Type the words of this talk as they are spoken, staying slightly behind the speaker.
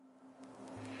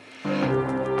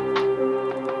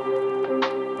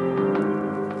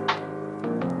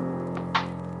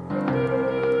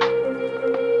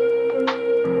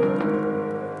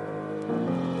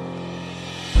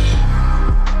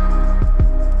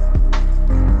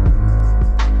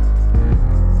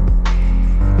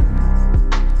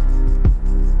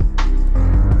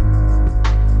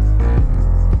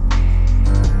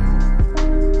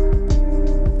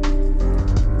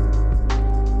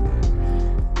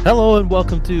Hello and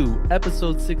welcome to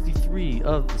episode 63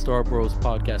 of the Star Bros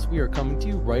podcast. We are coming to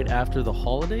you right after the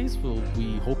holidays.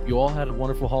 We hope you all had a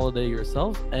wonderful holiday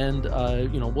yourself, and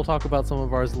we'll talk about some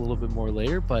of ours a little bit more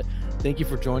later. But thank you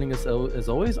for joining us as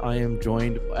always. I am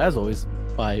joined as always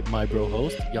by my bro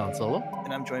host Jan Solo,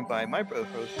 and I'm joined by my bro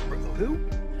host. Who?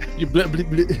 You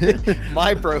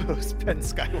My bro host Ben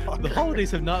Skywalker. The holidays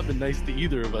have not been nice to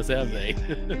either of us, have they?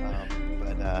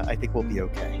 But I think we'll be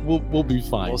okay. We'll be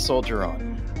fine. We'll soldier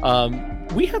on.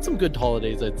 We had some good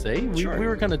holidays, I'd say. We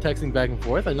were kind of texting back and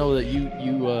forth. I know that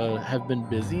you have been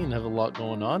busy and have a lot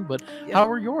going on, but how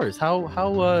were yours?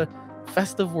 How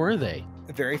festive were they?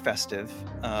 Very festive.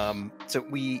 So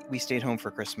we stayed home for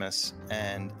Christmas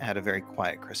and had a very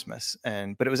quiet Christmas,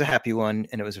 but it was a happy one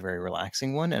and it was a very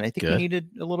relaxing one. And I think we needed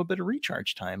a little bit of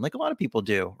recharge time, like a lot of people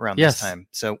do around this time.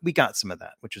 So we got some of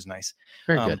that, which was nice.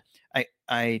 Very good.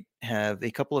 I have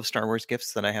a couple of Star Wars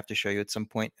gifts that I have to show you at some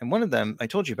point. And one of them I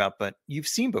told you about, but you've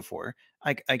seen before.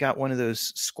 I got one of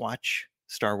those Squatch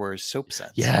Star Wars soap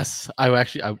sets. Yes. I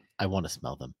want to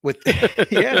smell them. With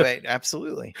right,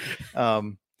 absolutely.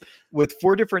 With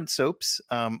 4 different soaps.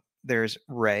 There's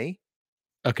Rey.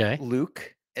 Okay.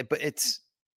 Luke, but it's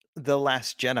the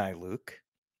Last Jedi Luke.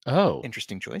 Oh,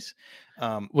 interesting choice.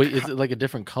 Wait, is it like a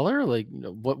different color? Like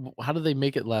what? How do they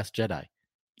make it Last Jedi?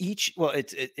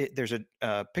 There's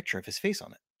a picture of his face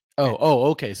on it.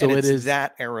 Okay. So it is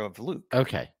that era of Luke.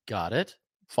 Okay, got it.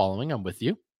 Following, I'm with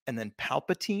you. And then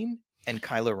Palpatine and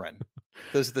Kylo Ren.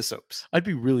 Those are the soaps. I'd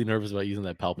be really nervous about using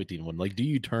that Palpatine one. Like, do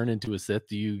you turn into a Sith?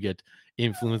 Do you get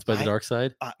influenced by the dark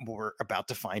side? We're about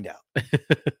to find out.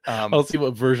 I'll see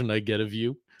what version I get of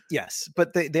you. Yes,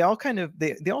 but they all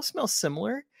they all smell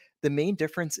similar. The main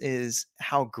difference is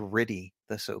how gritty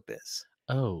the soap is.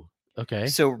 Oh, okay.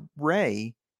 So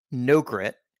Rey, no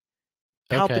grit.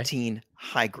 Palpatine,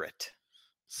 high grit.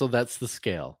 So that's the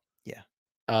scale.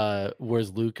 Yeah.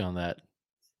 Where's Luke on that?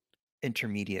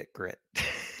 Intermediate grit.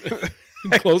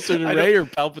 Closer to Rey or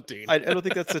Palpatine? I don't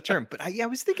think that's the term. But I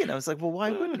was thinking, I was like, well, why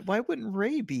wouldn't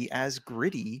Rey be as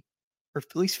gritty, or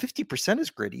at least 50% as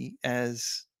gritty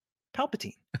as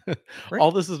Palpatine? Right?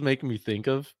 All this is making me think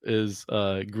of is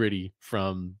Gritty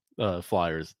from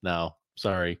Flyers. Now,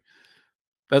 sorry.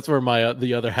 That's where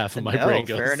the other half of my brain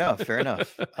goes. Fair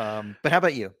enough. But how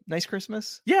about you? Nice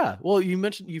Christmas? Yeah. Well, you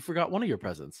mentioned you forgot one of your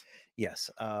presents. Yes.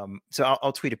 So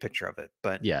I'll tweet a picture of it.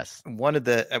 But yes, one of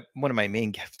my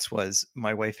main gifts was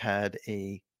my wife had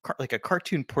a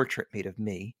cartoon portrait made of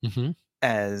me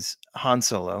as Han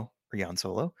Solo or Jan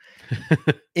Solo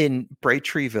in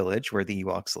Braintree Village, where the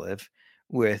Ewoks live.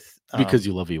 Because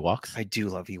you love Ewoks. I do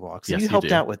love Ewoks. Yes, you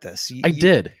helped out with this. I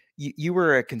did. You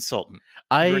were a consultant.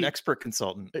 You were an expert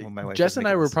consultant. When my wife Jess and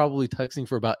I were probably texting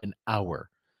for about an hour,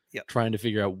 trying to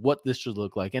figure out what this should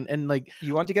look like. And like,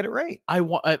 you want to get it right.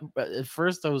 At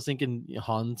first I was thinking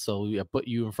Han, so I put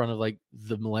you in front of like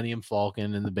the Millennium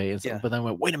Falcon and the Bay and stuff. But then I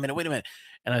went, wait a minute,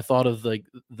 and I thought of like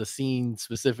the scene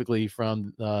specifically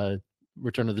from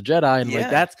Return of the Jedi, and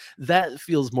like that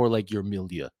feels more like your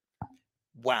milieu.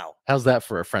 Wow. How's that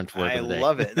for a French word? I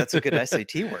love it. That's a good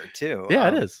SAT word too. Yeah,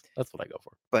 it is. That's what I go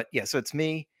for. But yeah, so it's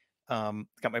me.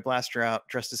 Got my blaster out,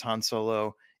 dressed as Han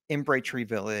Solo in Braintree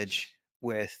Village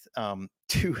with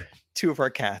two of our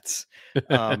cats.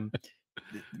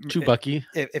 Chewbucky.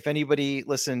 If anybody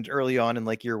listened early on in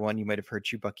like year 1, you might have heard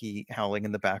Chewbucky howling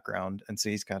in the background, and so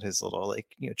he's got his little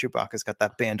Chewbacca's got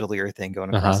that bandolier thing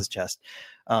going across his chest.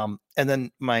 And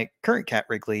then my current cat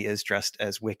Wrigley is dressed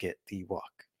as Wicket the Ewok.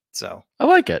 So I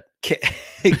like it.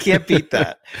 Can't beat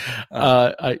that.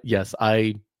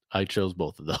 I chose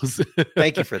both of those.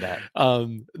 Thank you for that.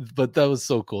 But that was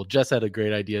so cool. Jess had a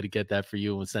great idea to get that for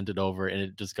you and sent it over, and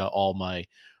it just got all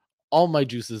my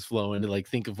juices flowing to like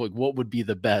think of like what would be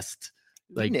the best.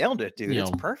 Like, you nailed it, dude. It's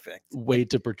perfect way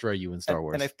to portray you in Star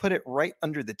Wars. And I've put it right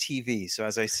under the TV. So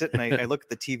as I sit and I look at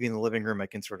the TV in the living room, I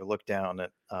can sort of look down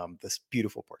at this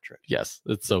beautiful portrait. Yes,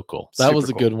 it's so cool. That was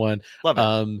a good one. Love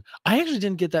it. I actually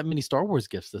didn't get that many Star Wars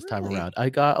gifts this time around. I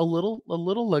got a little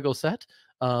Lego set.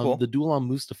 Cool. The Duel on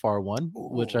Mustafar one,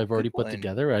 which I've already put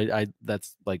together. I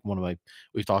that's like one of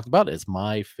we've talked about. It's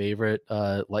my favorite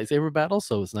lightsaber battle,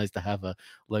 so it's nice to have a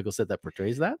Lego set that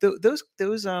portrays that. Those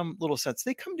little sets,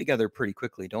 they come together pretty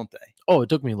quickly, don't they? Oh, it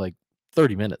took me like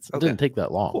 30 minutes. It didn't take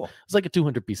that long. Cool. It's like a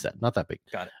 200-piece set, not that big.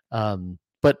 Got it.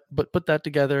 But put that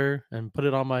together and put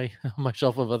it on my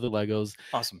shelf of other Legos.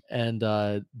 Awesome. And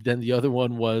then the other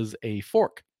one was a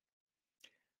fork.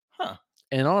 Huh.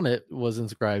 And on it was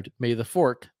inscribed, "May the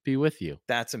fork be with you."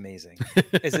 That's amazing.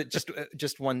 Is it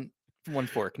just one One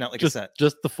fork, not like just, a set.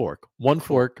 Just the fork. One Cool.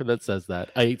 fork that says that.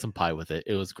 I ate some pie with it.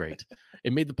 It was great.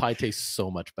 It made the pie taste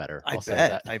so much better. I'll say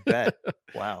that. I bet.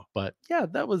 Wow. But yeah,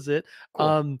 that was it.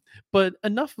 Cool. But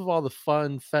enough of all the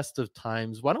fun, festive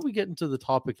times. Why don't we get into the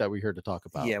topic that we're here to talk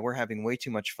about? Yeah, we're having way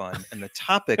too much fun, and the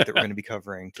topic that we're going to be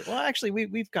covering. Well, actually,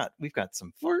 we've got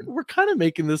some fun. We're kind of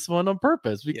making this one on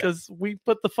purpose because we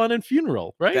put the fun in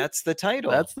funeral, right? That's the title.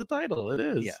 That's the title. It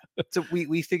is. Yeah. So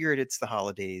we figured it's the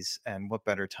holidays, and what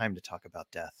better time to talk about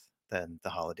death than the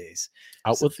holidays?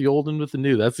 Out with the old and with the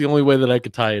new. That's the only way that I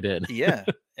could tie it in. Yeah.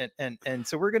 And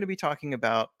so we're going to be talking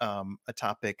about a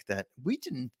topic that we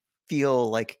didn't feel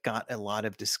like got a lot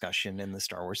of discussion in the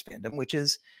Star Wars fandom, which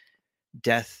is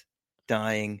death,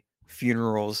 dying,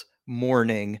 funerals,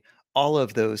 mourning, all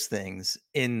of those things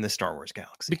in the Star Wars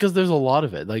galaxy. Because there's a lot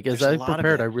of it. Like as I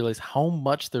prepared, I realized how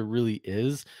much there really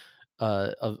is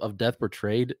of death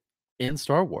portrayed in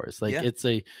Star Wars. Like it's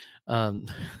a a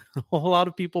lot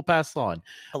of people pass on.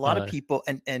 A lot of people,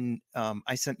 and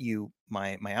I sent you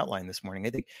my outline this morning. I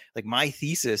think like my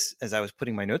thesis as I was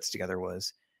putting my notes together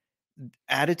was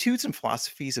attitudes and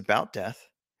philosophies about death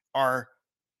are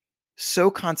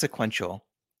so consequential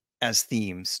as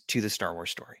themes to the Star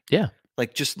Wars story. Yeah.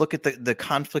 Like just look at the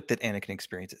conflict that Anakin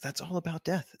experiences. That's all about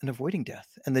death and avoiding death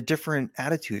and the different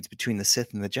attitudes between the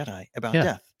Sith and the Jedi about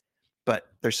death. But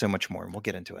there's so much more, and we'll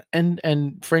get into it.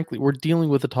 And frankly, we're dealing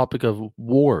with the topic of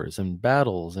wars and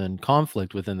battles and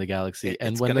conflict within the galaxy.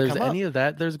 And when there's any of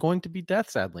that, there's going to be death,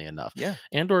 sadly enough. Yeah.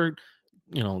 Andor,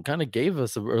 kind of gave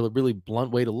us a really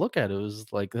blunt way to look at it. It was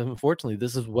like, unfortunately,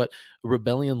 this is what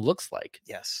rebellion looks like.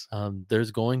 Yes.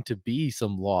 There's going to be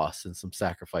some loss and some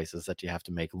sacrifices that you have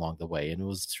to make along the way. And it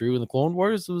was true in the Clone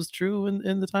Wars. It was true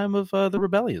in the time of the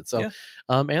rebellion. So,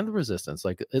 and the resistance.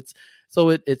 Like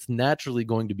it's naturally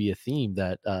going to be a theme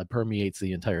that permeates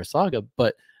the entire saga,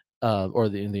 but or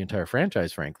the entire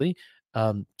franchise, frankly.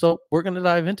 So we're going to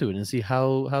dive into it and see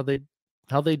how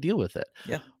they deal with it.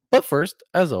 Yeah. But first,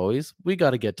 as always, we got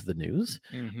to get to the news,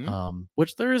 Mm-hmm.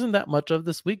 Which there isn't that much of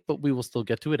this week, but we will still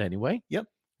get to it anyway. Yep.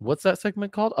 What's that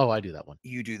segment called? Oh, I do that one.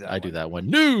 You do that. I do that one.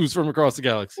 News from across the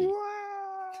galaxy.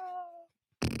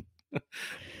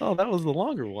 Oh, that was the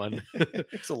longer one.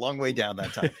 It's a long way down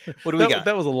that time. What do we got?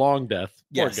 That was a long death.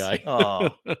 Yes. Poor guy. Oh.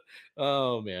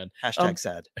 Oh man. Hashtag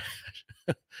sad.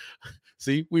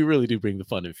 See, we really do bring the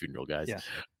fun in funeral, guys. Yeah.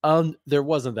 There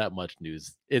wasn't that much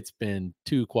news. It's been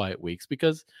 2 quiet weeks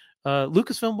because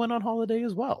Lucasfilm went on holiday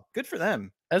as well. Good for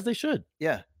them. As they should.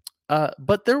 Yeah.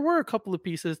 But there were a couple of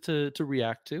pieces to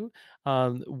react to.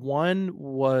 One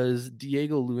was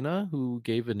Diego Luna, who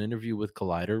gave an interview with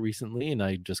Collider recently, and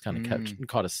I just kind of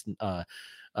caught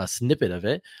a snippet of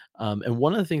it. And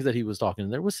one of the things that he was talking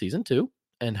there was season 2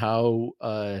 and how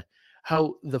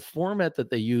the format that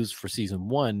they used for season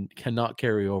 1 cannot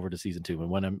carry over to season 2.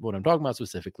 And what I'm talking about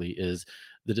specifically is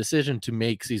the decision to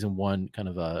make season 1 kind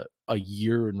of a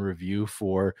year in review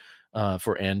for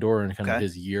Andor and kind of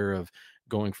his year of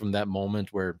going from that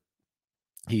moment where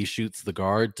he shoots the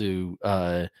guard to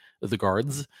the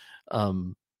guards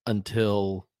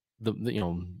until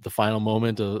the final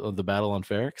moment of the battle on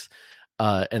Ferrix,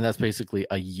 and that's basically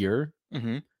a year.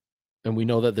 Mm-hmm. And we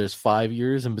know that there's 5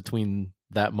 years in between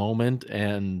that moment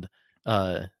and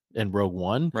Rogue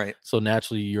One, right? So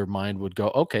naturally, your mind would go,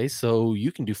 okay, so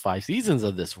you can do 5 seasons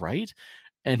of this, right?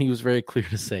 And he was very clear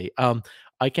to say,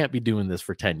 I can't be doing this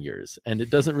for 10 years. And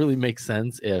it doesn't really make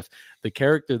sense if the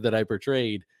character that I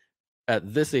portrayed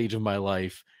at this age of my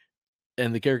life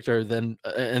and the character then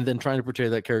trying to portray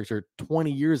that character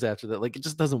 20 years after that, like it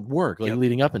just doesn't work, like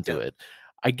leading up into it.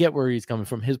 I get where he's coming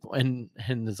from. His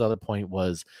other point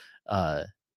was, oh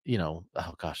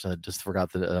gosh, I just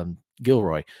forgot the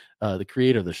Gilroy, the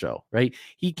creator of the show, right?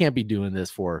 He can't be doing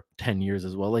this for 10 years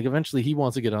as well. Like eventually he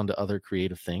wants to get onto other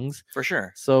creative things. For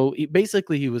sure. So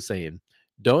he was saying,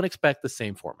 don't expect the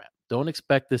same format. Don't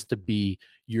expect this to be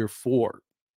year 4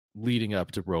 leading up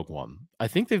to Rogue One. I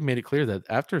think they've made it clear that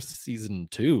after season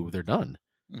 2, they're done.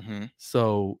 Mm-hmm.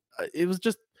 So it was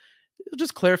just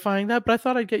clarifying that, but I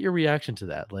thought I'd get your reaction to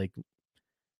that. Like,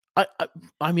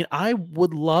 I mean, I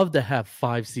would love to have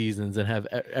 5 seasons and have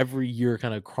every year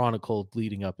kind of chronicled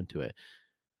leading up into it.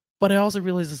 But I also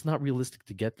realize it's not realistic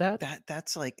to get that.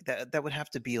 That's like that would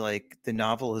have to be like the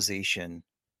novelization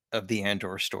of the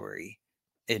Andor story.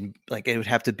 And like it would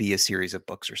have to be a series of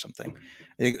books or something.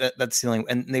 I think that's the only,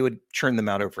 and they would churn them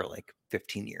out over like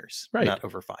 15 years, right? Not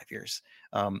over 5 years.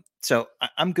 So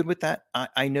I'm good with that.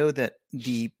 I know that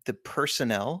the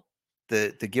personnel,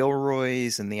 the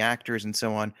Gilroys and the actors and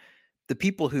so on, the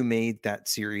people who made that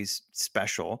series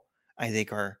special, I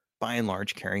think are by and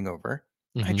large carrying over.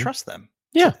 Mm-hmm. I trust them.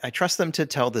 Yeah. I trust them to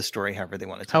tell the story however they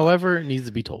want to tell however it needs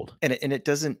to be told. And it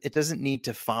doesn't need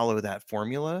to follow that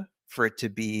formula for it to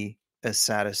be a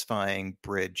satisfying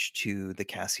bridge to the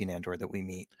Cassian Andor that we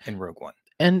meet in Rogue One.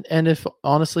 And if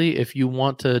honestly, if you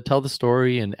want to tell the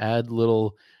story and add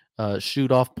little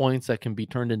shoot off points that can be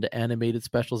turned into animated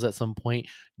specials at some point,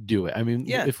 do it. I mean,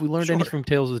 if we learned anything from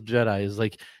Tales of the Jedi, is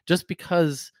like, just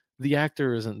because the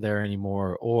actor isn't there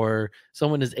anymore or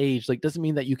someone is aged, like, doesn't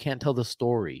mean that you can't tell the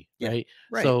story, right?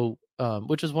 So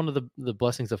which is one of the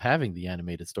blessings of having the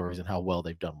animated stories and how well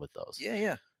they've done with those.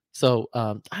 So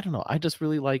I don't know, I just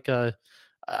really like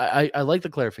I like the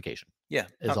clarification.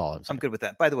 Is all I'm saying. I'm good with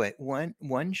that. By the way,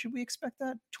 when should we expect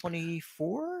that?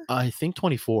 24? I think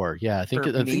 24. Yeah, I think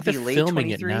they're filming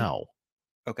 23? It now.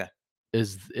 Okay.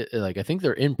 Is it, like, I think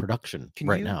they're in production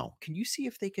now. Can you see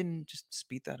if they can just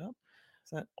speed that up?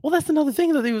 Well, that's another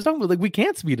thing that they was talking about. Like, we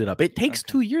can't speed it up. It takes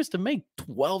 2 years to make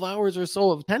 12 hours or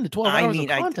so of 10 to 12 hours of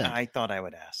content. I thought I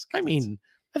would ask. I mean,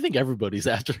 I think everybody's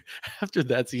after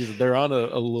that season, they're on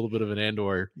a little bit of an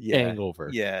Andor hangover.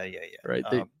 Yeah. Right.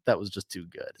 That was just too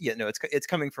good. Yeah, no, it's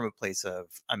coming from a place of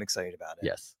I'm excited about it.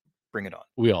 Yes. Bring it on.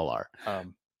 We all are.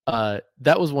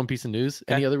 That was one piece of news.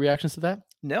 Any other reactions to that?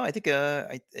 No, I think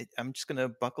I'm just gonna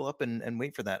buckle up and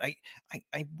wait for that.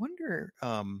 I wonder.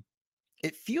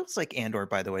 It feels like Andor,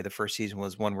 by the way, the first season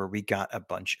was one where we got a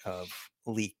bunch of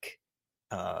leak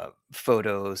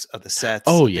photos of the sets,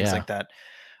 things like that.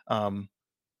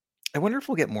 I wonder if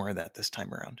we'll get more of that this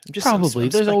time around. Probably.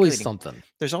 There's always something.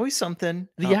 There's always something.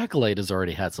 The Acolyte has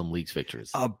already had some leaks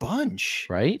pictures. A bunch.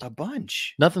 Right? A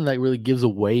bunch. Nothing that really gives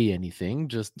away anything.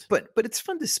 Just. But it's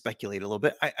fun to speculate a little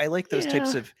bit. I like those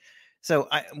types of. So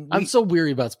I'm so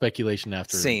weary about speculation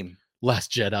after. Same.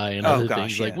 Last Jedi and other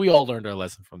things. Like, we all learned our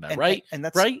lesson from that, right? And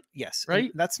that's right. Yes,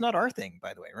 right. That's not our thing,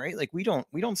 by the way, right? Like, we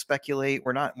don't speculate.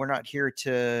 We're not here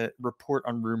to report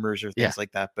on rumors or things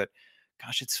like that. But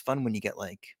gosh, it's fun when you get,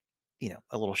 like,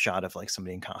 a little shot of, like,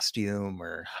 somebody in costume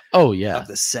or of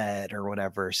the set or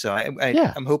whatever. So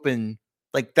I'm hoping,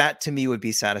 like, that to me would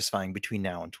be satisfying between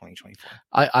now and 2024.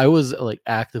 I was, like,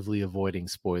 actively avoiding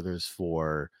spoilers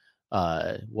for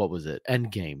what was it?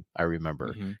 Endgame, I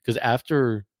remember, because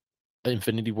after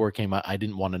Infinity War came out, I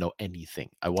didn't want to know anything.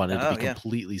 I wanted to be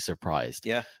completely surprised.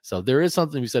 So there is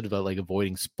something we said about, like,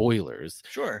 avoiding spoilers.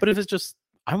 Sure. But if it's just,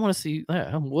 I want to see,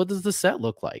 what does the set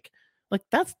look like? Like,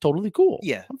 that's totally cool.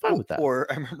 Yeah. I'm fine with that. Or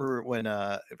I remember when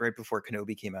right before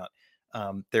Kenobi came out,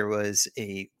 there was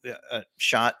a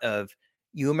shot of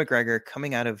Ewan McGregor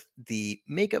coming out of the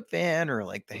makeup van or,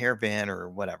 like, the hair van or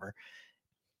whatever.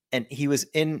 And he was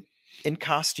in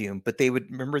costume, but they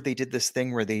did this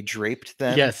thing where they draped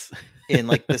them in,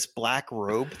 like, this black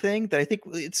robe thing that I think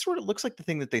it sort of looks like the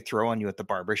thing that they throw on you at the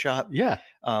barbershop.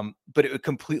 But it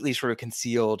completely sort of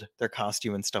concealed their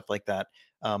costume and stuff like that.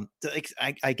 Like,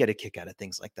 I get a kick out of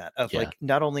things like that, of like,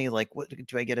 not only like, what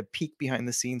do I get a peek behind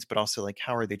the scenes, but also, like,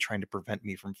 how are they trying to prevent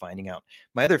me from finding out?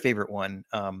 My other favorite one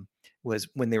was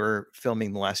when they were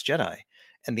filming The Last Jedi,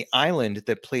 and the island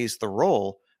that plays the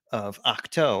role of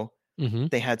Ahch-To,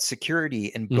 they had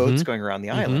security and boats going around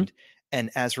the island. And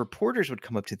as reporters would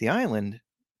come up to the island,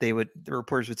 the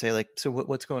reporters would say, like, so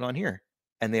what's going on here?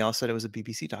 And they all said it was a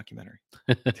BBC documentary.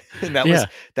 And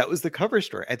that was the cover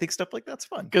story. I think stuff like that's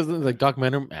fun. Because, like,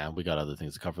 documentary, we got other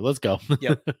things to cover. Let's go.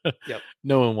 Yep.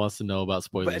 No one wants to know about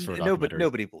spoilers for documentaries.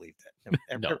 Nobody believed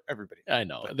it. Everybody. I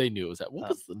know. They knew it was that. What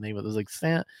was the name of it? It was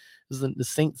like the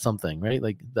Saint something, right?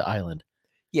 Like the island.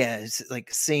 Yeah, it's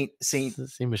like Saint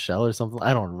Michel or something.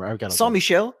 I don't remember. I've got Saint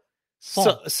Michel.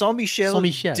 Saint Michel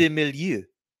de Milieu.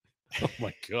 Oh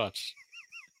my gosh.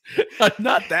 I'm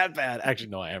not that bad. Actually,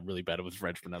 no, I am really bad with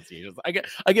French pronunciations. I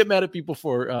get mad at people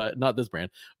for not this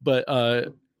brand, but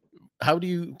how do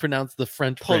you pronounce the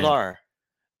French Polar?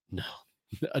 Brand?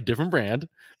 No, a different brand.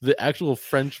 The actual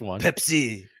French one.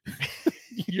 Pepsi.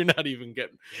 You're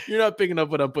not picking up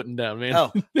what I'm putting down, man.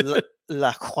 Oh,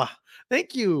 La Croix.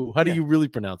 Thank you. How do you really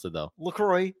pronounce it, though?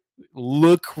 LaCroix.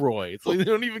 LaCroix. It's like they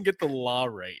don't even get the la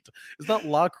right. It's not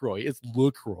LaCroix. It's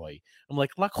LaCroix. I'm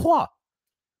like, La Croix.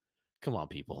 Come on,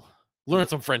 people. Learn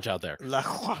some French out there. La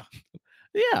Croix.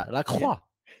 Yeah, La Croix.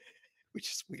 Yeah.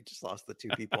 We just lost the two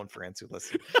people in France who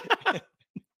listen.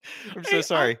 I'm so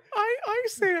sorry. I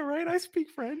say it right. I speak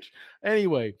French.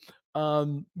 Anyway,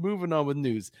 moving on with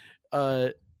news.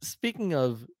 Speaking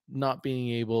of not being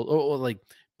able, or like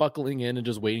buckling in and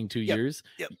just waiting 2 years,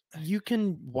 you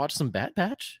can watch some Bad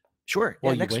Batch. Sure.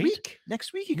 Next week.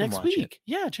 Next week you can watch it.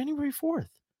 Yeah, January 4th.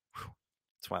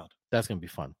 It's wild. That's gonna be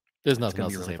fun. There's nothing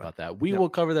else to say about that. We will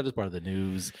cover that as part of the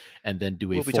news and then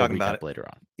do a full recap later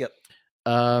on.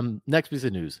 Yep. Next piece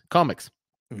of news. Comics.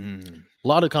 A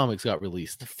lot of comics got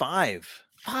released. 5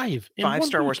 5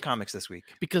 Star Wars comics this week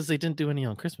because they didn't do any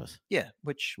on Christmas. Yeah,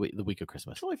 the week of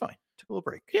Christmas. Totally fine. Took a little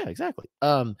break. Yeah, exactly.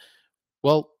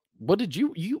 Well, what did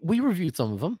you we reviewed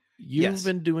some of them. You've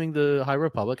been doing the High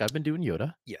Republic. I've been doing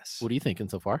Yoda. Yes. What are you thinking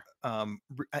so far?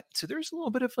 So there's a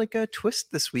little bit of like a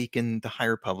twist this week in the High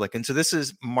Republic, and so this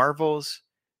is Marvel's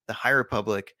The High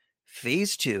Republic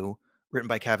Phase 2, written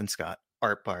by Kevin Scott,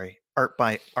 art by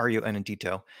Ario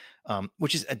Anindito,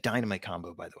 which is a dynamite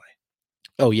combo, by the way.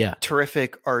 Oh yeah,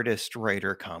 terrific artist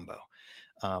writer combo.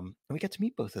 And we got to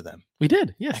meet both of them. We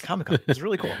did, yes, at Comic-Con. It was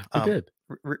really cool. We did.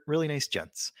 Really nice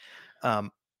gents.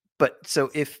 But so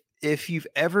if you've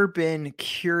ever been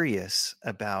curious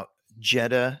about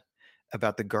Jedha,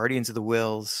 about the Guardians of the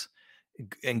Whills,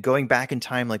 and going back in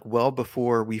time, like well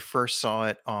before we first saw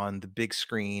it on the big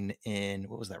screen in,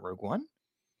 what was that, Rogue One?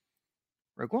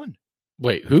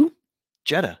 Wait, who?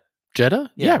 Jedha?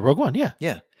 Yeah, Rogue One. Yeah.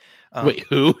 Wait,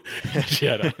 who?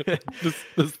 Jedha.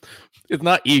 this it's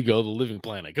not Ego, the living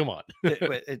planet. Come on.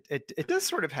 it does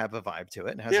sort of have a vibe to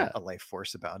it and has a life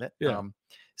force about it. Yeah.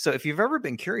 So if you've ever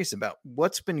been curious about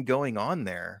what's been going on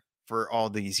there for all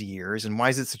these years and why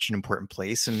is it such an important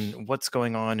place and what's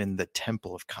going on in the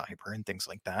Temple of Kyber and things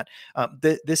like that,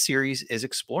 this series is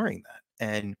exploring that.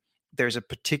 And there's a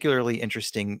particularly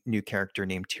interesting new character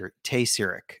named Tay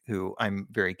Sirik, who I'm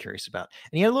very curious about.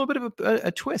 And he had a little bit of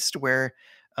a twist where,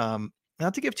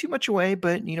 not to give too much away,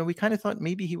 but we kind of thought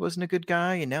maybe he wasn't a good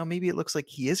guy, and now maybe it looks like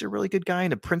he is a really good guy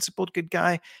and a principled good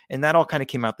guy, and that all kind of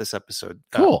came out this episode.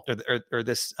 Cool. Or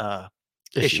this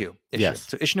issue. Yes.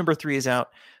 So issue number 3 is out.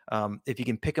 If you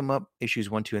can pick them up, issues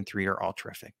 1, 2, and 3 are all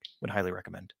terrific. Would highly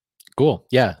recommend. Cool.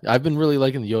 Yeah, I've been really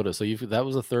liking the Yoda. So that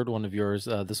was the third one of yours.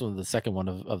 This one was the second one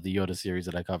of the Yoda series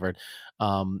that I covered.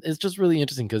 It's just really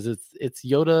interesting because it's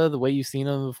Yoda the way you've seen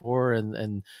him before,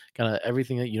 and kind of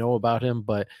everything that you know about him.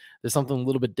 But there's something a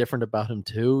little bit different about him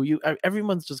too.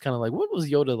 Everyone's just kind of like, what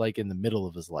was Yoda like in the middle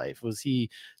of his life? Was he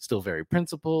still very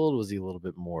principled? Was he a little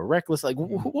bit more reckless? Like,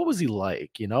 what was he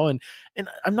like? And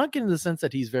I'm not getting the sense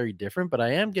that he's very different, but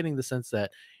I am getting the sense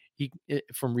that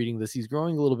from reading this, he's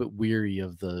growing a little bit weary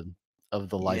of the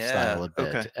lifestyle a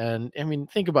bit. Okay. And I mean,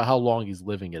 think about how long he's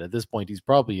living it. At this point, he's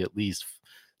probably at least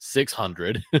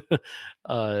 600,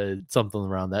 something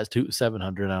around that,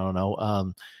 700. I don't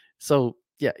know. So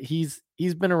yeah, he's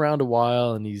been around a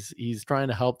while, and he's trying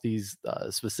to help these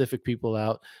specific people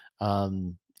out.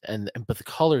 But the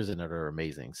colors in it are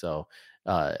amazing. So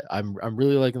I'm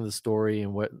really liking the story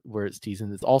and where it's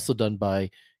teasing. It's also done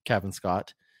by Kevin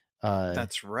Scott.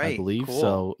 That's right. I believe. Cool.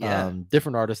 So yeah.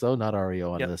 Different artist though, not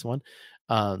Ario on this one.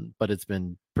 But it's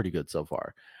been pretty good so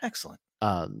far. Excellent.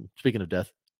 Speaking of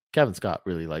death, Kevin Scott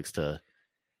really likes to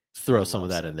throw some of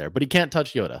that in there, but he can't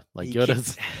touch Yoda. Like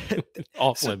Yoda's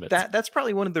off limits. That's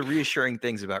probably one of the reassuring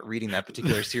things about reading that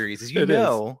particular series is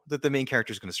that the main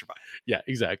character is going to survive. Yeah,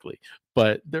 exactly.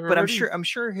 But I'm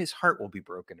sure his heart will be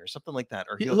broken or something like that,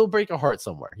 or he'll break a heart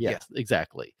somewhere. Yes,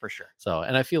 exactly. For sure. So,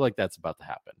 and I feel like that's about to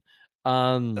happen.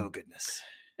 Oh goodness.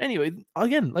 Anyway,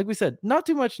 again, like we said, not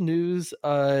too much news.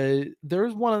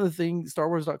 There's one other thing.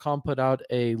 StarWars.com put out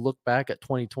a look back at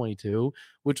 2022,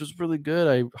 which was really good.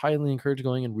 I highly encourage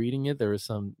going and reading it. There was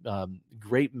some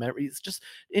great memories. Just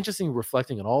interesting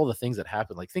reflecting on all the things that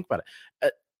happened. Like, think about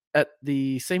it. At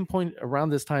the same point around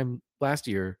this time last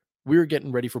year, we were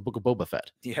getting ready for Book of Boba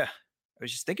Fett. Yeah, I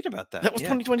was just thinking about that. That was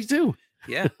 2022.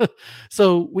 Yeah.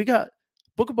 So we got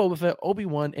Book of Boba Fett,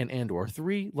 Obi-Wan, and Andor,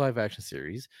 3 live action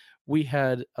series. We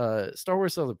had Star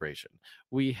Wars Celebration.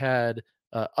 We had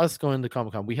us going to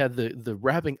Comic-Con. We had the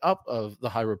wrapping up of the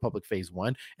High Republic Phase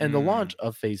 1 and the launch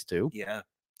of Phase 2. Yeah.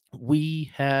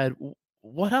 We had,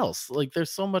 what else? Like,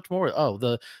 there's so much more. Oh,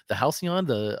 the Halcyon,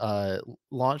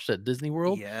 launched at Disney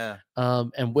World. Yeah.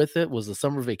 And with it was the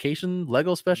summer vacation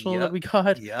Lego special that we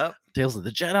got. Yep. Tales of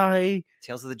the Jedi.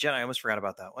 I almost forgot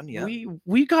about that one. Yeah.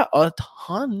 We got a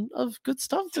ton of good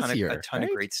stuff this year. A ton of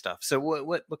great stuff. So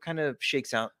what kind of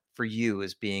shakes out for you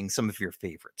as being some of your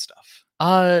favorite stuff?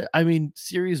 I mean,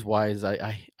 series wise,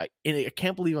 I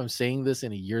can't believe I'm saying this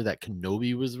in a year that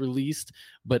Kenobi was released,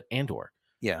 but Andor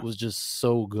was just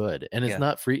so good. And it's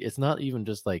not free. It's not even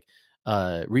just like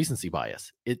recency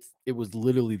bias. It was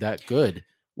literally that good,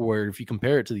 where if you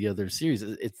compare it to the other series,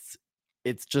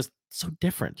 it's just so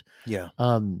different. Yeah.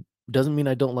 Doesn't mean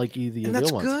I don't like either of the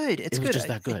other ones. Good. It's good. Just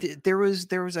that good. There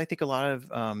was I think a lot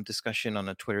of discussion on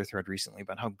a Twitter thread recently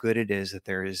about how good it is that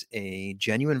there is a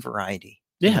genuine variety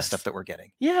in the stuff that we're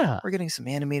getting. Yeah. We're getting some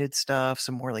animated stuff,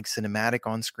 some more like cinematic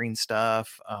on-screen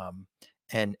stuff,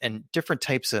 and different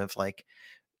types of, like,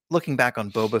 looking back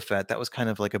on Boba Fett, that was kind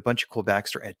of like a bunch of cool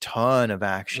backstory, a ton of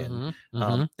action,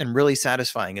 and really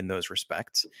satisfying in those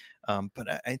respects.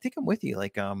 But I think I'm with you.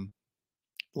 Like,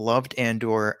 loved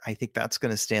Andor. I think that's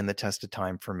going to stand the test of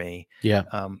time for me. Yeah.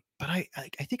 But I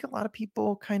think a lot of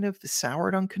people kind of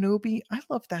soured on Kenobi. I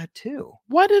love that too.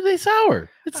 Why did they sour?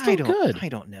 It's still good. I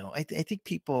don't know. I think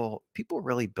people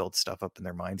really build stuff up in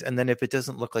their minds, and then if it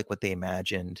doesn't look like what they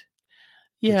imagined,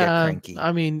 they get cranky.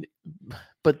 I mean,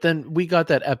 but then we got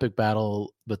that epic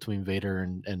battle between Vader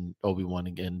and Obi-Wan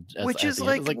again, which is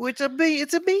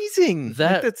it's amazing.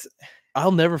 That's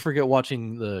I'll never forget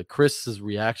watching Chris's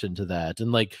reaction to that,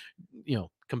 and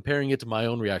comparing it to my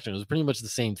own reaction. It was pretty much the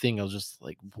same thing. I was just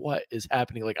like, what is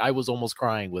happening? Like, I was almost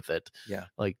crying with it. Yeah.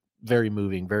 Like, very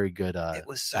moving, very good. It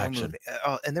was so moving.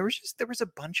 And there was a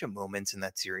bunch of moments in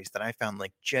that series that I found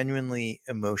like genuinely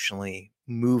emotionally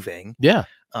moving. Yeah.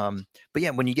 But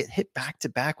yeah, when you get hit back to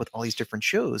back with all these different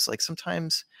shows, like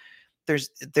sometimes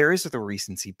there is the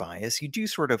recency bias. You do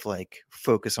sort of like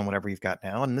focus on whatever you've got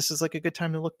now. And this is like a good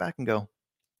time to look back and go,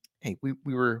 hey, we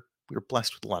were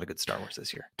blessed with a lot of good Star Wars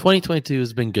this year. 2022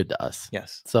 has been good to us.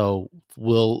 Yes. So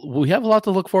we have a lot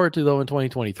to look forward to though in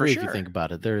 2023. If you think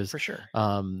about it, there's for sure.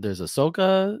 There's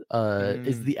Ahsoka.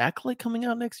 Is the Acolyte coming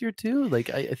out next year too? Like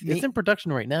it's in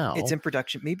production right now. It's in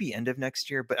production, maybe end of next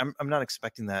year, but I'm not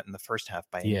expecting that in the first half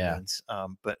by any means.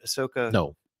 But Ahsoka,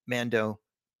 no, Mando,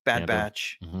 Bad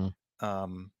Batch.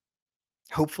 Mm-hmm.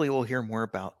 Hopefully we'll hear more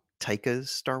about Taika's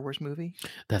Star Wars movie.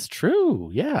 That's true.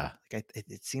 Yeah. Like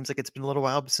it seems like it's been a little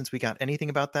while since we got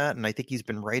anything about that. And I think he's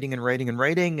been writing.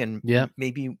 And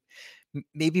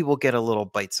maybe we'll get a little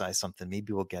bite-sized something.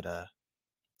 Maybe we'll get a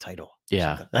title.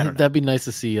 Yeah. That'd be nice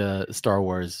to see Star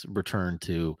Wars return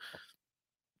to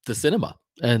the cinema.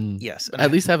 And yes, and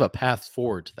at least have a path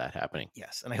forward to that happening.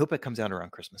 Yes. And I hope it comes out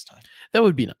around Christmas time. That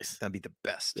would be nice. That'd be the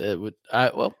best. It would.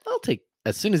 I'll take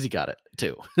as soon as you got it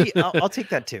too. Yeah, I'll take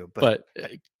that too. But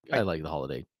I like the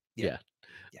holiday. Yeah.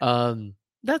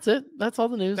 That's it. That's all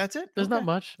the news. That's it. There's not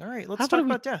much. All right. Let's talk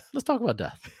about death. Let's talk about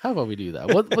death. How about we do that?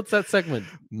 What's that segment?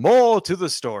 More to the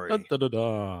story.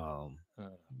 That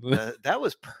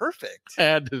was perfect. I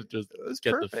had to just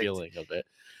get the feeling of it.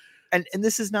 And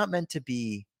this is not meant to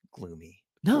be gloomy.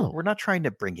 No, we're not trying to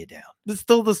bring you down. It's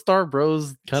still the Star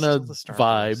Bros kind of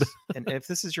vibe. And if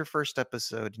this is your first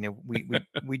episode,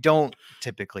 we don't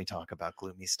typically talk about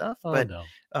gloomy stuff, but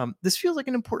this feels like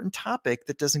an important topic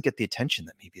that doesn't get the attention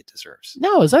that maybe it deserves.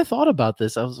 No, as I thought about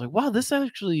this, I was like, wow, this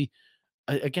actually,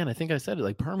 again, I think I said it,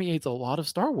 like permeates a lot of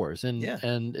Star Wars and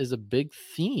is a big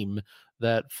theme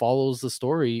that follows the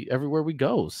story everywhere we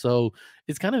go. So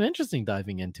it's kind of interesting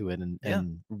diving into it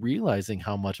and realizing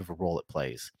how much of a role it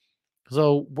plays.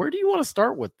 So where do you want to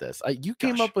start with this? You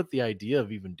came up with the idea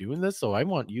of even doing this, so I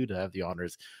want you to have the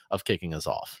honors of kicking us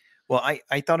off. Well,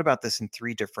 I thought about this in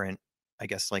 3 different, I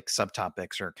guess, like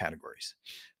subtopics or categories.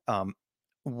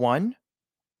 One,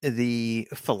 the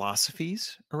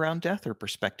philosophies around death or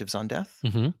perspectives on death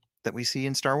that we see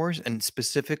in Star Wars, and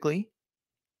specifically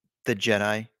the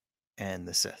Jedi and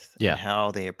the Sith, and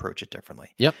how they approach it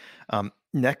differently. Yep.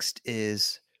 Next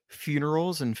is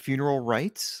funerals and funeral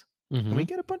rites. And we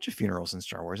get a bunch of funerals in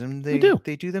Star Wars, and they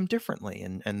do them differently.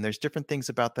 And there's different things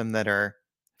about them that are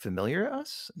familiar to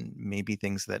us, and maybe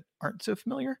things that aren't so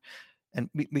familiar. And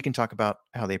we can talk about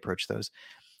how they approach those.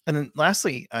 And then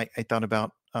lastly, I thought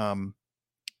about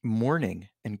mourning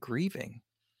and grieving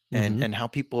and how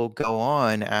people go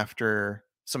on after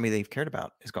somebody they've cared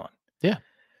about is gone. Yeah.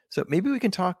 So maybe we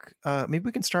can talk, maybe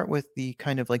we can start with the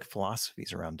kind of like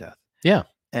philosophies around death. Yeah.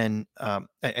 And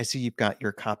I see you've got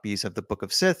your copies of the Book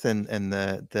of Sith and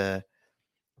the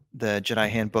Jedi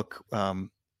Handbook.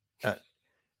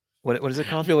 What is it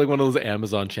called? I feel like one of those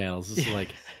Amazon channels. It's like,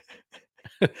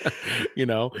 being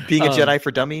a Jedi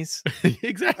for dummies.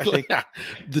 Exactly.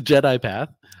 The Jedi Path.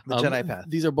 The Jedi Path.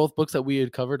 These are both books that we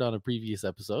had covered on a previous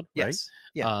episode, right? Yes.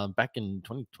 Yeah. Back in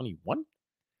 2021,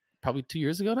 probably 2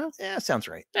 years ago now. Yeah, sounds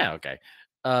right. Yeah. Okay.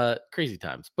 Crazy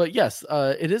times, but yes,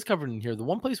 it is covered in here. The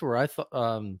one place where I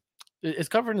thought it's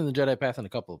covered in the Jedi Path in a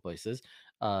couple of places.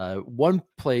 One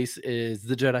place is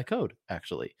the Jedi Code,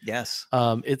 actually. Yes.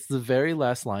 It's the very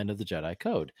last line of the Jedi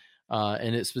Code,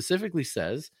 and it specifically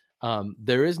says,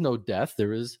 "There is no death,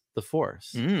 there is the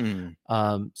Force."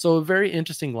 So a very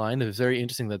interesting line. It was very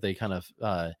interesting that they kind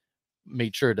of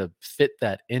made sure to fit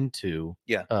that into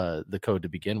the code to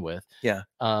begin with. Yeah.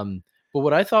 But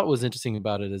what I thought was interesting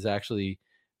about it is actually.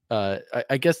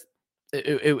 I guess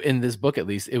in this book, at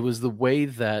least, it was the way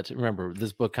that, remember,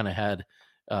 this book kind of had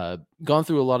gone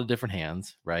through a lot of different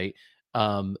hands, right?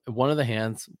 One of the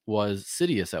hands was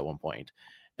Sidious at one point.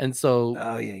 And so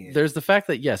there's the fact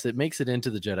that, yes, it makes it into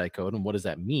the Jedi Code. And what does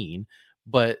that mean?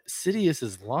 But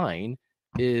Sidious's line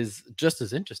is just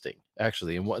as interesting,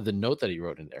 actually. And what the note that he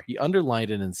wrote in there, he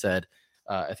underlined it and said,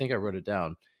 I think I wrote it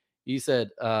down. He said,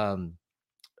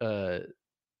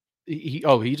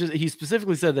 he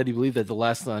specifically said that he believed that the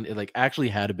last son it like actually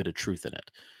had a bit of truth in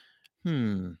it.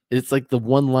 It's like the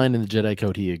one line in the Jedi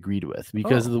Code he agreed with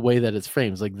because of the way that it's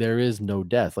framed. It's like there is no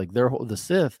death. Like the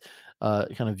Sith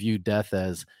kind of view death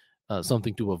as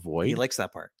something to avoid. He likes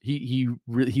that part. He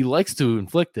likes to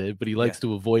inflict it, but he likes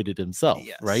to avoid it himself,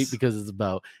 right? Because it's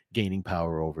about gaining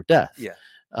power over death. Yeah.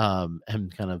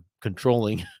 And kind of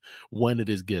controlling when it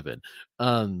is given.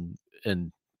 And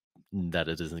that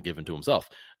it isn't given to himself.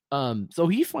 So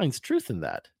he finds truth in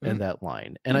that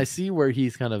line. And I see where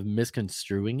he's kind of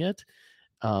misconstruing it.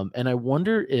 And I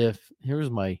wonder if here's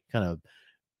my kind of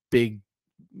big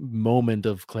moment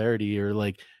of clarity or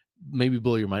like maybe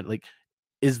blow your mind. Like,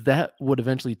 is that what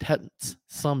eventually tempts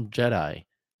some Jedi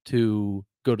to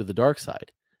go to the dark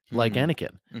side? Like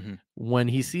Anakin, when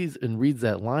he sees and reads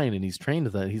that line and he's trained to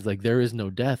that, he's like, there is no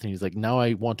death. And he's like, now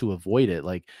I want to avoid it.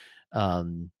 Like,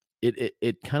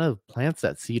 it kind of plants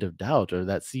that seed of doubt or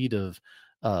that seed of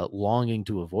longing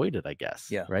to avoid it, I guess.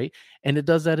 Yeah. Right. And it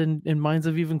does that in minds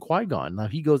of even Qui-Gon. Now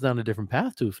he goes down a different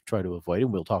path to try to avoid it.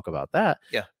 And we'll talk about that.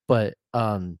 Yeah. But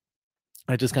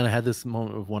I just kind of had this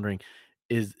moment of wondering,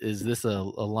 is this a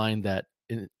line that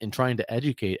in trying to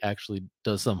educate actually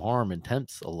does some harm and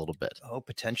tempts a little bit? Oh,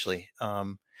 potentially.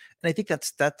 And I think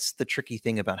that's the tricky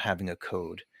thing about having a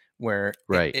code where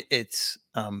it's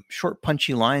short,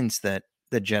 punchy lines that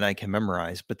the Jedi can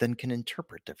memorize, but then can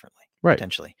interpret differently,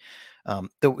 potentially.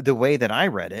 The way that I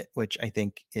read it, which I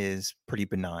think is pretty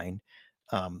benign,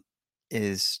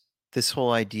 is this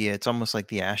whole idea. It's almost like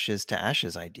the ashes to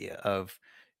ashes idea of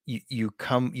you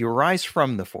arise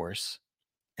from the Force,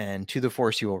 and to the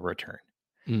Force you will return.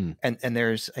 And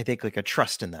there's, I think, like a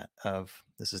trust in that of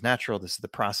this is natural, this is the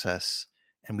process,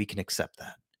 and we can accept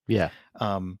that. Yeah.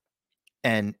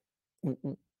 And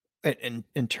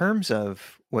in terms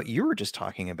of what you were just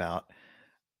talking about,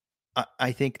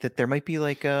 I think that there might be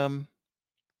like an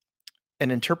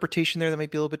interpretation there that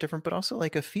might be a little bit different, but also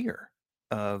like a fear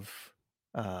of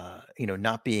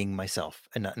not being myself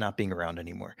and not being around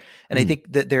anymore. And I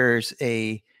think that there's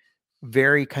a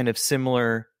very kind of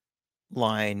similar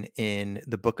line in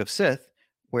the Book of Sith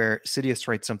where Sidious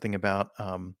writes something about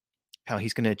how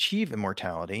he's going to achieve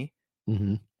immortality.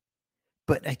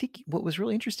 But I think what was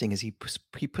really interesting is he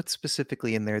put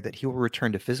specifically in there that he will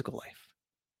return to physical life.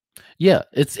 Yeah,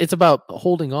 it's about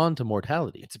holding on to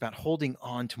mortality. It's about holding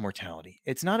on to mortality.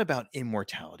 It's not about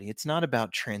immortality. It's not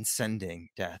about transcending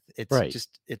death.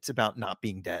 It's about not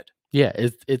being dead. Yeah,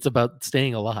 it's about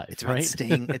staying alive. It's about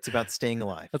it's about staying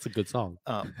alive. That's a good song.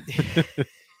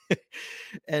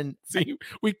 And see,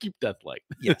 we keep death light.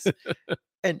 Yes.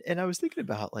 And I was thinking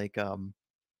about like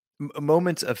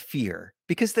moments of fear,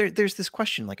 because there's this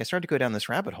question, like I started to go down this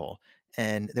rabbit hole,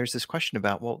 and there's this question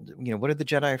about, well, what are the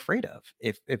Jedi afraid of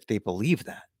if they believe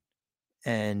that?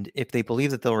 And if they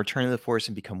believe that they'll return to the Force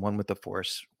and become one with the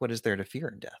Force, what is there to fear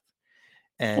in death?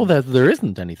 And there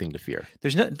isn't anything to fear.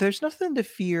 There's nothing to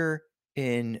fear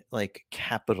in like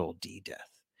capital D death,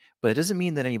 but it doesn't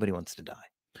mean that anybody wants to die.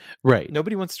 Right.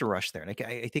 Nobody wants to rush there. And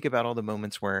I think about all the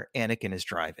moments where Anakin is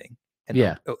driving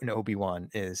and Obi-Wan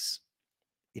is,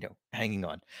 hanging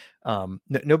on.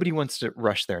 Nobody wants to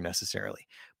rush there necessarily.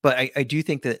 But I do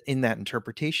think that in that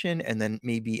interpretation, and then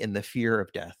maybe in the fear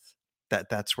of death,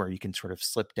 that's where you can sort of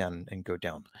slip down and go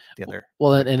down the other.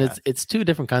 Well, and it's two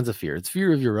different kinds of fear. It's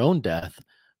fear of your own death,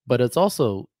 but it's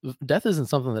also death isn't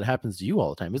something that happens to you all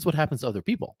the time. It's what happens to other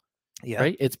people. Yeah.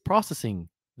 Right. It's processing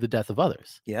the death of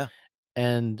others. Yeah.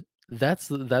 And that's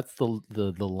the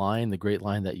line, the great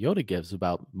line that Yoda gives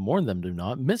about mourn them do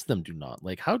not, miss them do not.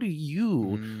 Like, how do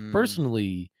you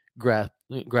personally grapple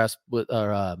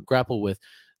with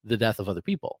the death of other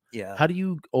people? Yeah. How do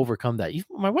you overcome that? Even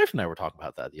my wife and I were talking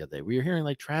about that the other day. We were hearing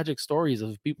like tragic stories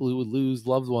of people who would lose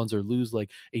loved ones or lose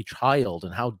like a child,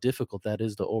 and how difficult that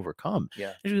is to overcome.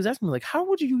 Yeah. And she was asking me like, how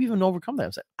would you even overcome that? I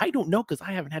was like, I don't know, because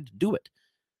I haven't had to do it.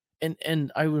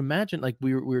 And I would imagine, like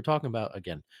we were talking about,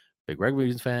 again, big Red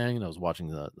Wings fan, and I was watching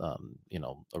the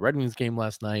a Red Wings game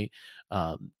last night,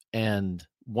 and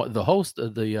what the host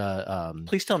of the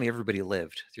please tell me everybody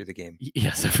lived through the game.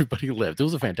 Yes, everybody lived. It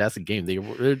was a fantastic game.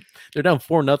 They're down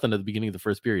 4-0 at the beginning of the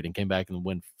first period and came back and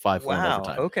won 5-4 in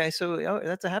overtime. Okay, so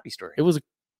that's a happy story. It was a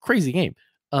crazy game.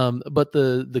 But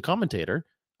the commentator,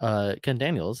 Ken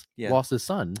Daniels, lost his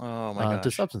son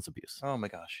to substance abuse. Oh my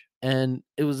gosh. And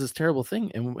it was this terrible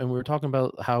thing. And we were talking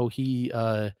about how he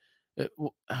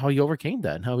overcame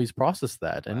that and how he's processed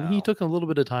that. And he took a little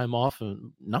bit of time off,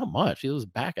 and not much. He was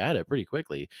back at it pretty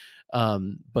quickly.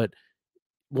 But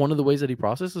one of the ways that he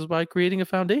processes is by creating a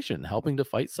foundation, helping to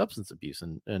fight substance abuse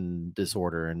and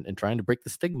disorder, and trying to break the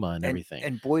stigma and everything.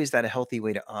 And boy, is that a healthy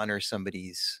way to honor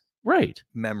somebody's Right.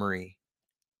 memory.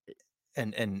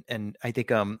 And I think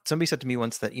somebody said to me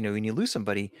once that, when you lose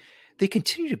somebody, they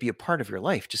continue to be a part of your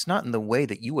life, just not in the way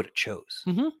that you would have chose.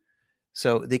 Mm-hmm.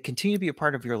 So they continue to be a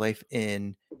part of your life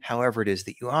in however it is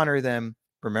that you honor them,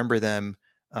 remember them,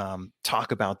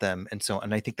 talk about them, and so on.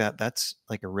 And I think that that's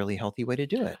like a really healthy way to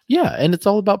do it. Yeah, and it's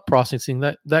all about processing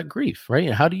that grief, right?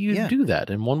 And how do you Yeah. do that?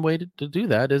 And one way to do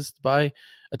that is by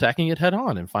attacking it head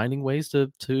on and finding ways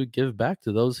to give back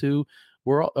to those who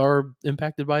are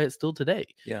impacted by it still today.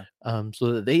 Yeah.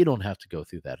 So that they don't have to go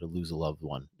through that or lose a loved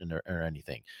one or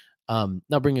anything.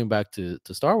 Now bringing back to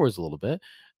Star Wars a little bit,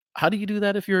 how do you do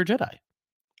that if you're a Jedi?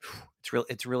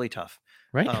 It's really tough,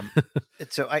 right?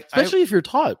 So especially if you're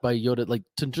taught by Yoda, like,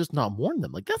 to just not mourn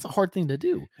them, like that's a hard thing to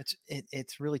do.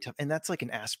 It's really tough, and that's like an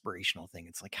aspirational thing.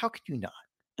 It's like, how can you not?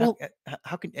 Well,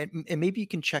 how can, and maybe you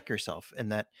can check yourself in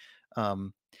that.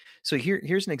 So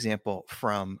here's an example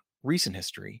from recent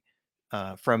history,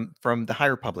 from the High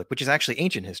Republic, which is actually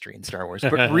ancient history in Star Wars,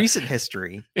 but recent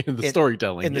history in the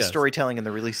storytelling, in the storytelling and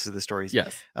the releases of the stories.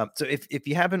 Yes. So if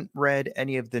you haven't read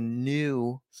any of the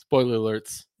new, spoiler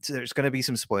alerts, so there's going to be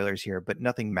some spoilers here, but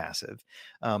nothing massive.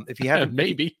 If you haven't,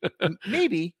 maybe, right?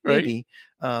 Maybe.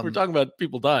 We're talking about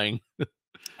people dying.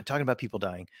 I'm talking about people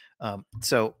dying.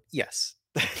 So yes,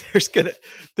 there's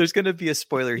gonna be a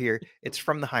spoiler here. It's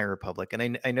from the High Republic,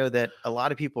 and I know that a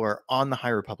lot of people are on the High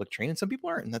Republic train, and some people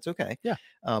aren't, and that's okay. Yeah.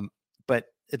 But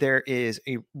there is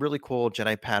a really cool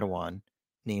Jedi Padawan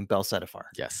named Bell Settifar.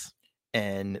 Yes.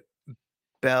 And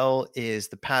Bell is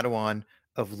the Padawan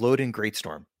of Loden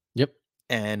Greatstorm. Yep.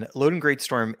 And Loden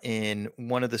Greatstorm in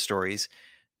one of the stories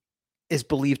is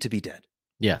believed to be dead.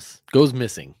 Yes. Goes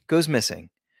missing.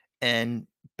 And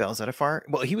Bell Settifar,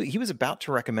 well, he was about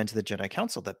to recommend to the Jedi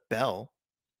Council that Bell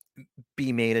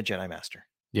be made a Jedi Master.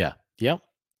 Yeah. Yep.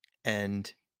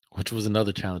 And which was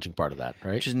another challenging part of that,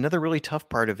 right? Which is another really tough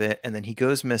part of it. And then he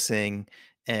goes missing,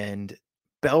 and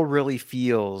Bell really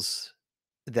feels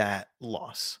that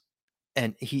loss.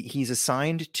 And he's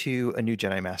assigned to a new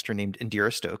Jedi Master named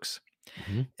Indira Stokes.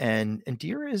 Mm-hmm. And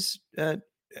Indira is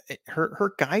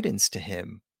her guidance to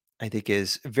him, I think,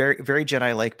 is very, very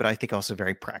Jedi-like, but I think also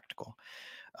very practical.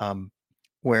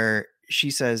 Where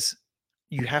she says,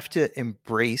 you have to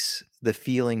embrace the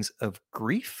feelings of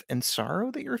grief and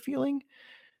sorrow that you're feeling,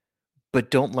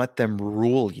 but don't let them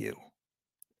rule you.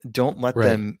 Don't let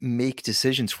them make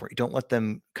decisions for you. Don't let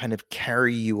them kind of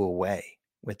carry you away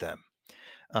with them.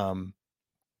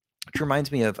 Which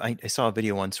reminds me of, I saw a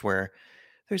video once where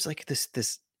there's like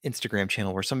this Instagram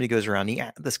channel where somebody goes around,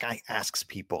 this guy asks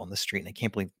people on the street, and I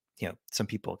can't believe, some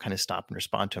people kind of stop and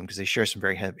respond to him because they share some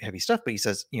very heavy stuff, but he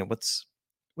says, what's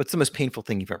the most painful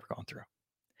thing you've ever gone through?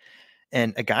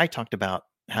 And a guy talked about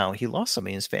how he lost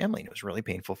somebody in his family, and it was really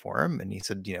painful for him. And he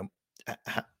said,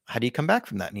 how do you come back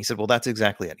from that? And he said, well, that's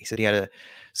exactly it. He said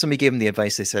somebody gave him the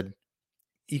advice. They said,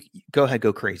 go ahead,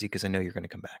 go crazy, because I know you're going to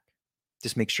come back.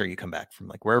 Just make sure you come back from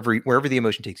like wherever the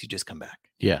emotion takes you, just come back.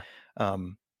 Yeah.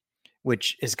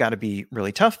 Which has got to be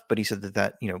really tough. But he said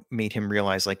that made him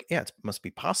realize, like, yeah, it must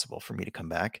be possible for me to come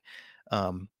back.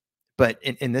 But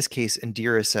in this case,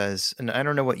 Indira says, and I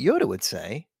don't know what Yoda would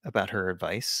say about her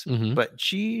advice, but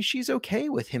she's okay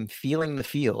with him feeling the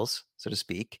feels, so to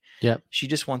speak. Yeah. She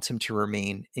just wants him to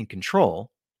remain in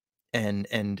control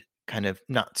and kind of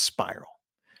not spiral.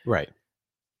 Right.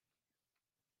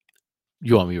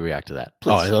 You want me to react to that?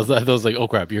 Please. Oh, I was like, oh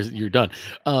crap, you're done.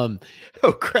 Oh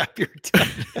crap, you're done.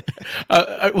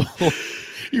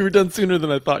 You were done sooner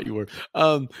than I thought you were.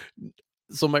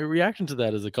 So my reaction to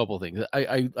that is a couple of things.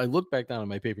 I look back down at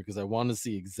my paper because I want to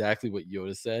see exactly what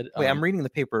Yoda said. Wait, I'm reading the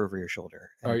paper over your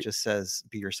shoulder, and it just says,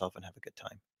 "Be yourself and have a good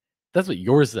time." That's what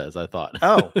yours says, I thought.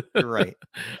 Oh, you're right.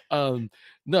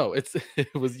 No, it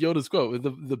was Yoda's quote.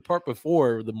 The part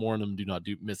before the mourn him, do not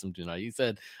miss him, do not. He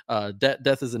said,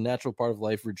 death is a natural part of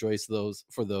life. Rejoice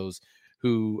for those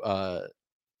who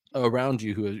around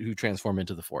you who transform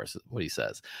into the Force, is what he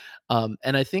says.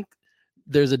 And I think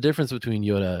there's a difference between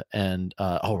Yoda and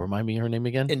remind me her name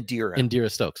again?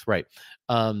 Indira Stokes, right.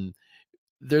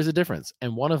 There's a difference.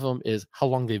 And one of them is how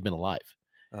long they've been alive.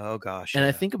 Oh gosh. And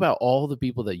I think about all the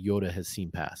people that Yoda has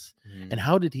seen pass, and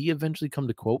how did he eventually come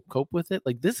to cope with it?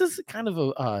 Like, this is kind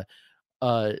of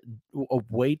a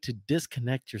way to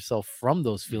disconnect yourself from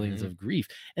those feelings of grief,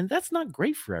 and that's not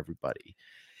great for everybody.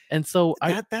 And so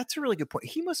that's a really good point.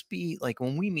 He must be, like,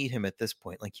 when we meet him at this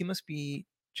point, like, he must be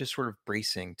just sort of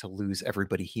bracing to lose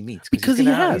everybody he meets, because he's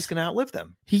going to outlive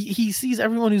them. He sees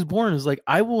everyone who's born is like,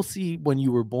 I will see when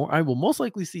you were born. I will most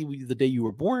likely see the day you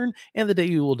were born and the day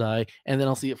you will die, and then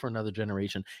I'll see it for another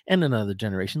generation and another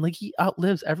generation. Like, he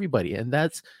outlives everybody, and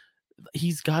that's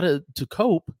he's got to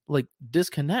cope, like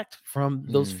disconnect from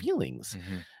those Mm. feelings.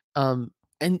 Mm-hmm.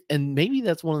 And maybe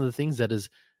that's one of the things that is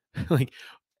like,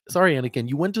 sorry, Anakin,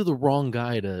 you went to the wrong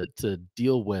guy to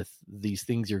deal with these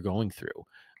things you're going through.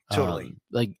 Totally.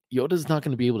 Like Yoda's not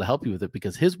going to be able to help you with it,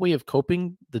 because his way of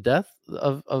coping the death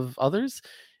of others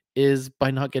is by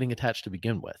not getting attached to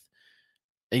begin with.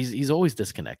 He's always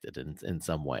disconnected in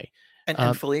some way,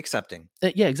 And fully accepting.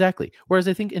 yeah, exactly. Whereas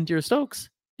I think Indira Stokes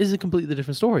is a completely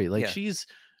different story. Like Yeah.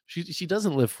 she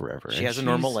doesn't live forever. She has a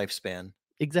normal lifespan.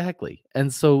 Exactly,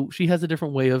 and so she has a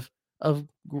different way of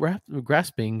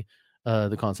grasping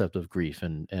the concept of grief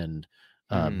and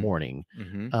mourning,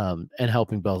 Mm-hmm. and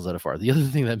helping Bell Zettifar. The other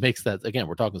thing that makes that, again,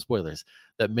 we're talking spoilers,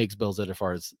 that makes Bell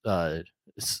Zettifar's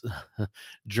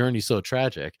journey so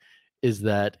tragic is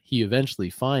that he eventually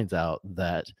finds out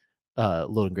that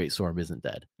Loden Greatstorm isn't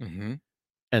dead, Mm-hmm.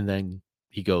 and then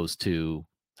he goes to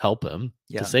help him,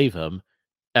 Yeah. to save him,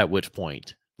 at which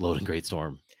point Loden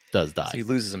Greatstorm does die. So he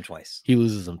loses him twice. He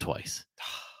loses him twice.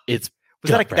 It's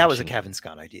that was a Kevin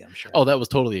Scott idea, I'm sure. Oh, that was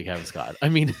totally a Kevin Scott. I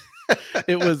mean,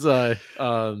 it was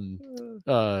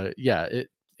yeah,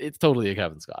 it's totally a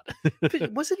Kevin Scott.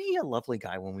 But wasn't he a lovely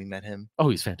guy when we met him? Oh,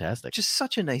 he's fantastic. Just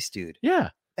such a nice dude. Yeah.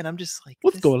 And I'm just like,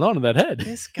 what's going on in that head?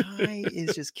 This guy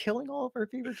is just killing all of our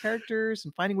favorite characters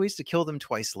and finding ways to kill them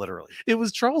twice, literally. It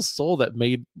was Charles Soule that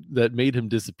made him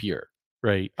disappear,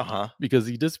 right? Uh-huh. Because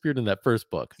he disappeared in that first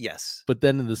book. Yes. But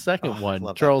then in the second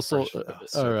one, Charles Soule,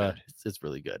 it's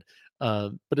really good.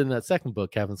 But in that second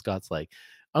book, Kevin Scott's like,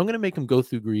 I'm going to make him go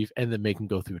through grief and then make him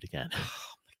go through it again. Oh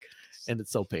my goodness. And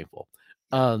it's so painful.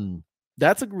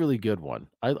 That's a really good one.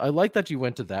 I like that you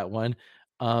went to that one.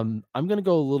 I'm going to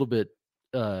go a little bit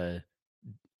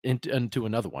into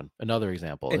another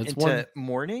example. It's into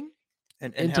mourning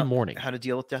and into mourning. How to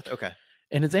deal with death. Okay.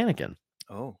 And it's Anakin.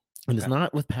 Oh. And it's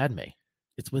not with Padme.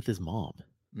 It's with his mom.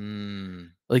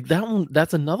 Like that one,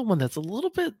 that's another one that's a little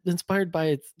bit inspired by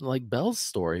its like Belle's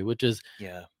story, which is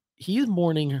he's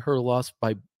mourning her loss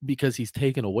because he's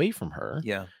taken away from her.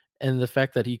 Yeah. And the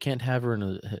fact that he can't have her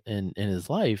in his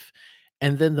life.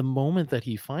 And then the moment that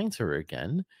he finds her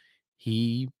again,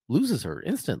 he loses her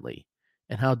instantly.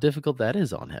 And how difficult that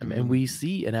is on him. And we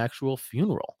see an actual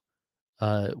funeral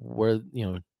where,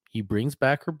 he brings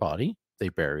back her body, they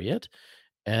bury it,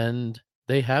 and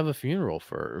they have a funeral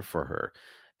for her.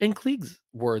 And Klieg's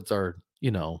words are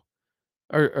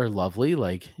lovely.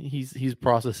 Like he's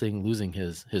processing losing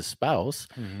his spouse.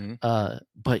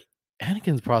 But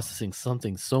Anakin's processing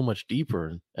something so much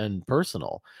deeper and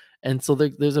personal. And so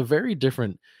there's a very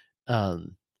different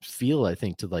feel, I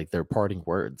think, to like their parting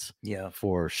words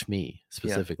for Shmi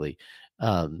specifically.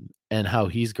 And how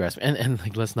he's grasping and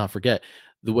like, let's not forget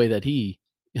the way that he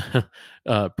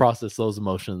processed those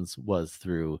emotions was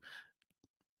through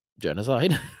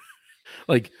genocide.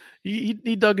 Like he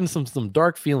dug in some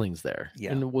dark feelings there.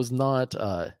 And it was not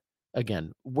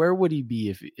again, where would he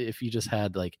be if he just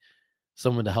had like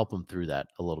someone to help him through that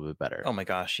a little bit better? Oh my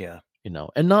gosh, yeah.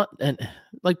 And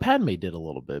like Padme did a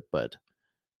little bit, but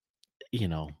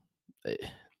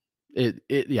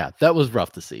that was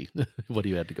rough to see what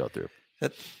he had to go through.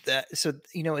 So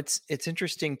it's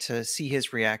interesting to see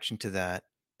his reaction to that,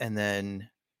 and then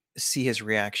see his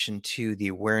reaction to the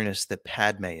awareness that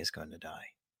Padme is going to die,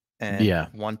 and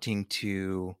wanting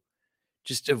to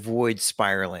just avoid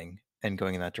spiraling and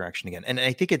going in that direction again. And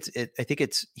I think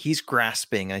it's he's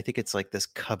grasping. I think it's like this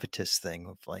covetous thing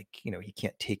of like, he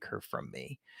can't take her from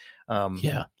me.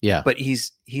 But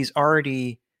he's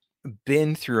already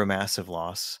been through a massive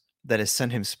loss that has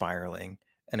sent him spiraling,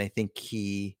 and I think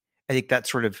that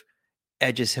sort of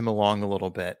edges him along a little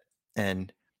bit.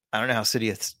 And I don't know how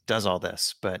Sidious does all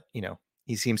this, but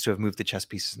he seems to have moved the chess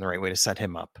pieces in the right way to set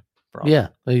him up for all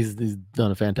that. He's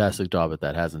done a fantastic job at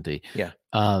that, hasn't he?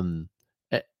 I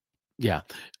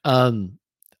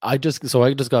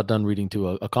just got done reading to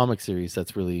a comic series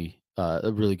that's really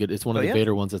really good. It's one of the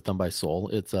Vader ones that's done by Soule.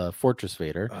 It's Fortress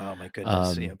Vader. Oh my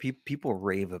goodness! People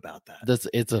rave about that.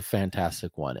 It's a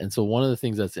fantastic one. And so one of the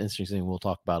things that's interesting, we'll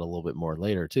talk about a little bit more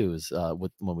later too, is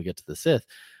when we get to the Sith,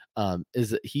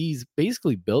 is that he's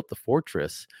basically built the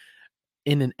fortress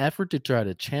in an effort to try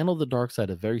to channel the dark side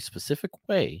a very specific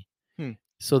way,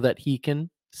 so that he can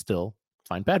still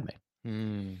find Padme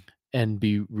and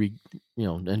be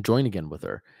and join again with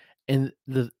her. And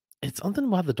it's something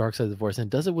about the dark side of the Force,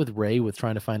 and does it with Rey with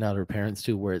trying to find out her parents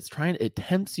too, where it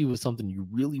tempts you with something you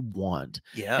really want,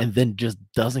 and then just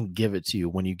doesn't give it to you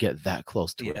when you get that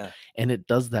close to it. And it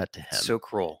does that to him. So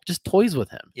cruel. Just toys with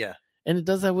him. Yeah. And it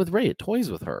does that with Rey. It toys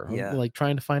with her. Yeah. Like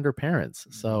trying to find her parents.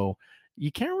 So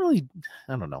you can't really,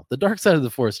 I don't know. The dark side of the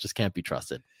Force just can't be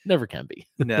trusted. Never can be.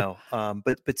 No.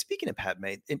 But speaking of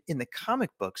Padme, in the comic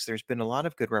books, there's been a lot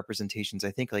of good representations,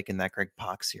 I think, like in that Greg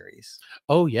Pak series.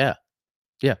 Oh, yeah.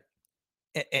 Yeah.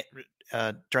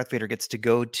 Darth Vader gets to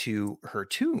go to her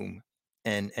tomb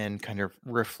and kind of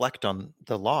reflect on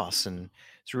the loss, and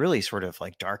it's really sort of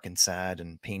like dark and sad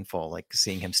and painful, like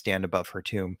seeing him stand above her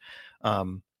tomb.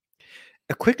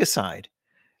 A quick aside,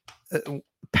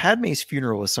 Padme's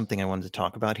funeral was something I wanted to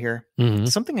talk about here. Mhm.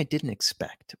 Something I didn't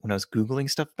expect when I was Googling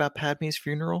stuff about Padme's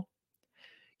funeral.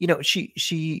 You know,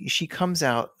 she comes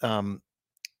out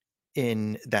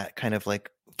in that kind of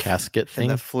like casket in thing.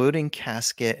 the floating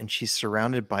casket, and she's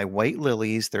surrounded by white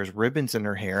lilies. There's ribbons in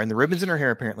her hair, and the ribbons in her hair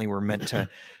apparently were meant to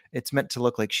it's meant to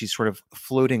look like she's sort of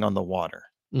floating on the water,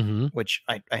 which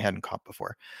I hadn't caught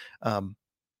before.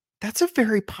 That's a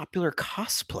very popular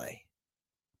cosplay.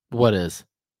 What is?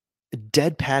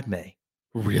 Dead Padme.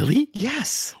 Really?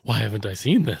 Yes. Why haven't I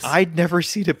seen this? I'd never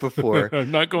seen it before.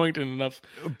 I'm not going to enough.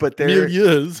 But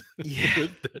is. Yeah.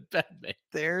 Dead Padme.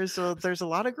 There's a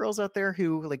lot of girls out there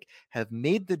who like have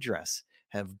made the dress,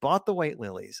 have bought the white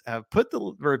lilies, have put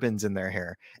the ribbons in their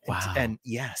hair. Wow. And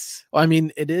yes. Well, I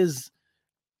mean, it is.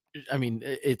 I mean,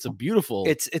 it's a beautiful.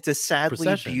 It's a sadly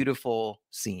procession. Beautiful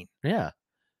scene. Yeah.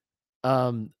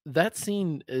 That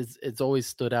scene it's always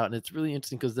stood out, and it's really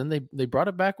interesting because then they brought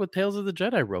it back with Tales of the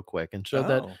Jedi real quick and showed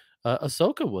that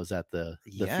Ahsoka was at the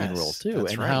funeral too,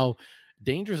 and how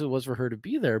dangerous it was for her to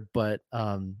be there. But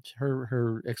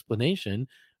her explanation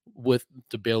with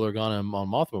to Bail Organa and Mon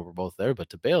Mothma were both there, but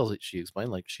to Bail she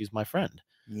explained like she's my friend.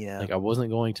 Yeah, like I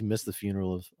wasn't going to miss the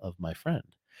funeral of my friend.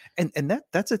 And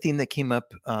that's a theme that came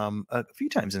up a few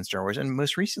times in Star Wars, and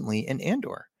most recently in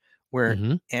Andor, where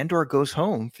Andor goes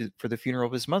home for the funeral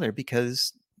of his mother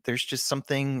because there's just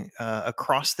something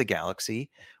across the galaxy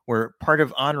where part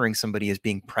of honoring somebody is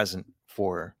being present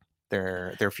for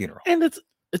their funeral. And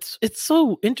it's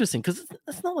so interesting because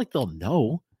it's not like they'll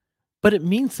know, but it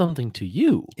means something to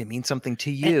you. It means something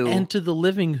to you and to the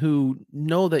living who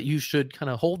know that you should kind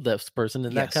of hold this person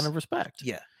in that kind of respect.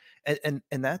 Yeah. And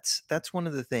that's one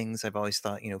of the things I've always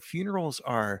thought, funerals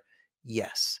are,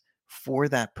 yes, for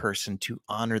that person to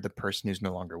honor the person who's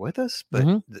no longer with us.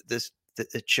 But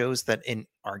it shows that in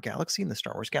our galaxy, in the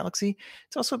Star Wars galaxy,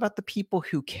 it's also about the people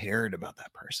who cared about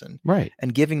that person. Right.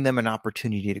 And giving them an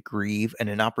opportunity to grieve and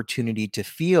an opportunity to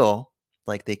feel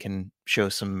like they can show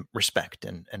some respect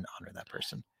and honor that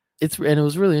person. And it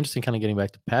was really interesting kind of getting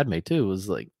back to Padme too. It was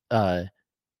like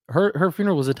her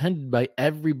funeral was attended by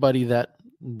everybody that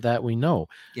we know.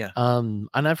 Yeah. And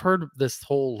I've heard this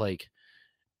whole like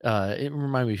it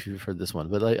remind me if you've heard this one,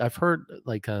 but I've heard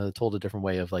like told a different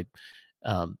way of like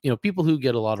people who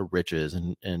get a lot of riches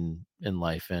in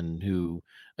life and who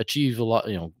achieve a lot,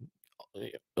 a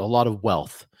lot of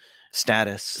wealth,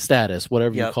 status,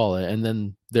 whatever you call it, and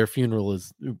then their funeral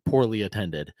is poorly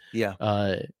attended. Yeah.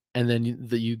 And then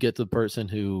you get the person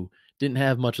who didn't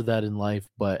have much of that in life,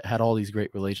 but had all these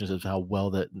great relationships, how well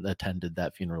that attended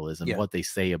that funeral is, and what they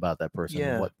say about that person,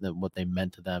 and what they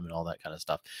meant to them, and all that kind of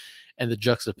stuff, and the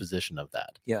juxtaposition of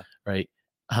that. Yeah. Right.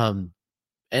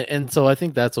 And so I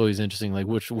think that's always interesting. Like,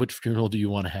 which funeral do you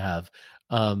want to have?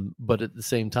 But at the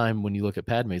same time, when you look at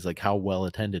Padme's, like how well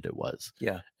attended it was.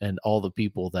 Yeah. And all the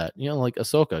people that like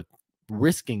Ahsoka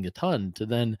risking a ton to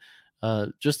then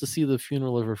just to see the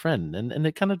funeral of her friend, and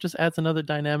it kind of just adds another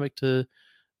dynamic to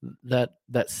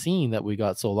that scene that we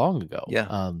got so long ago.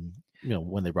 Yeah.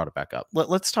 When they brought it back up.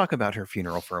 Let's talk about her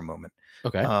funeral for a moment.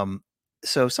 Okay.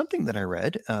 So something that I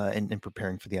read in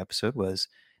preparing for the episode was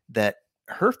that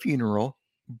her funeral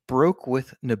broke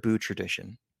with Naboo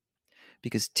tradition,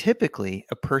 because typically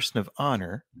a person of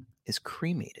honor is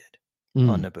cremated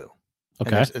on Naboo.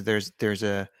 Okay. And there's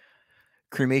a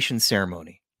cremation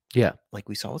ceremony. Yeah. Like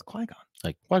we saw with Qui-Gon.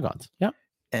 Like Qui-Gon's. Yeah.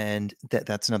 And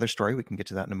that's another story. We can get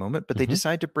to that in a moment. But they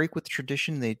decided to break with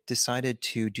tradition. They decided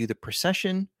to do the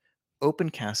procession, open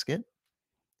casket,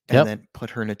 and then put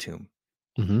her in a tomb.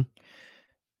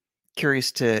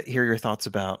 Curious to hear your thoughts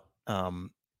about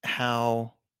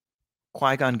how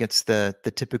Qui-Gon gets the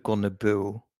typical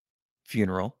Naboo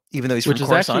funeral, even though he's from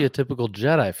Coruscant. Which is actually a typical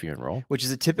Jedi funeral. Which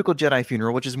is a typical Jedi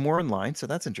funeral, which is more in line. So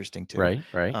that's interesting too.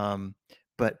 Right.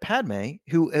 But Padme,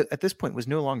 who at this point was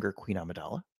no longer Queen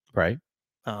Amidala. Right.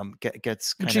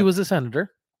 Gets she was a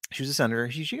senator. She was a senator.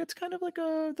 She gets kind of like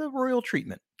the royal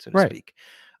treatment, so to speak.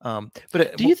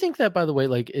 But do you think that, by the way,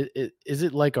 like, is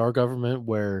it like our government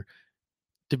where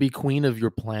to be queen of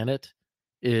your planet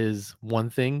is one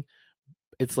thing?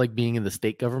 It's like being in the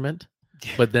state government,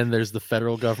 but then there's the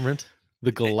federal government.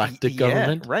 the galactic Yeah,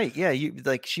 government. right. Yeah, you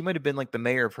like she might have been like the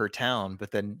mayor of her town,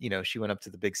 but then she went up to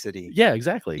the big city. Yeah,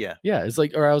 exactly. Yeah. Yeah, it's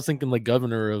like, or I was thinking like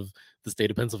governor of the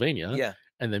state of Pennsylvania, Yeah,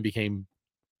 and then became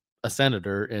a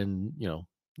senator in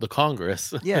the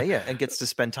Congress. yeah, yeah, and gets to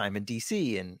spend time in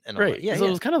DC and all that. Right. Yeah, So it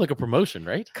yeah. was kind of like a promotion,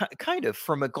 right? Kind of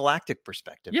from a galactic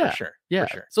perspective, for Yeah. sure. Yeah.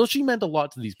 For sure. So she meant a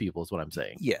lot to these people, is what I'm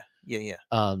saying. Yeah, yeah,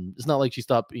 yeah. It's not like she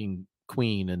stopped being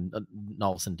queen and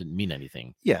all of a sudden didn't mean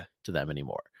anything Yeah. to them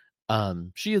anymore.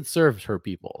 She had served her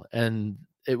people, and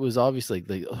it was obviously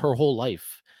her whole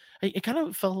life. It kind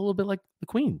of felt a little bit like the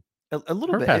queen. A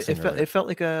little Her bit. passing It early. felt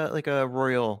like a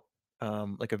royal,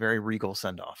 like a very regal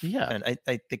send off. Yeah. And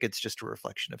I think it's just a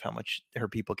reflection of how much her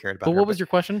people cared about But her. what was your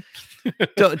question?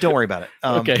 Don't worry about it.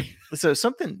 Okay. So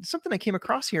something I came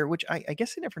across here, which I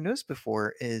guess I never noticed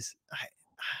before, is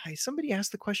somebody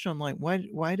asked the question online,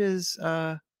 why does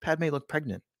Padme look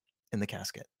pregnant in the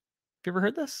casket? Have you ever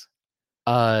heard this?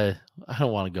 I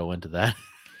don't want to go into that.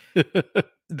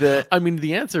 The I mean,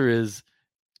 the answer is,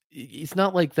 it's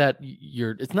not like that.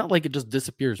 It's not like it just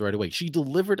disappears right away. She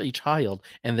delivered a child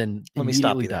and then Let me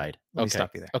stop immediately you there. died. Let me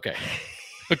stop you there. Okay.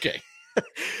 Okay.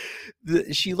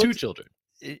 She 2 looks. children.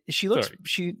 She looks. Sorry.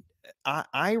 She.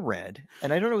 I read,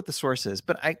 and I don't know what the source is,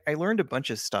 but I learned a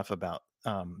bunch of stuff about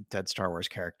dead Star Wars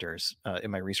characters in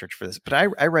my research for this. But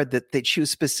I read that she was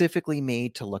specifically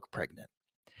made to look pregnant,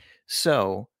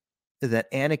 so that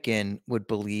Anakin would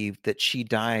believe that she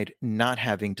died not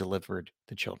having delivered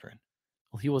the children.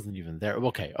 Well, he wasn't even there.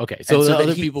 Okay. So the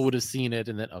other people would have seen it,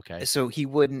 and then So he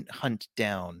wouldn't hunt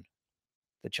down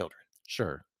the children.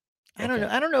 Sure. I don't know.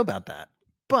 I don't know about that,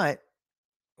 but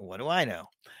what do I know?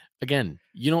 Again,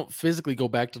 you don't physically go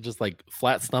back to just like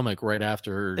flat stomach right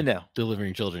after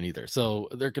delivering children either. So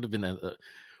there could have been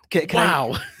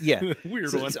wow. Yeah.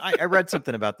 Weird one. So I read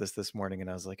something about this morning, and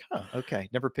I was like, huh, okay,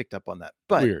 never picked up on that.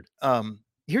 But weird.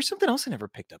 Here's something else I never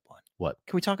picked up on. What?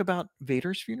 Can we talk about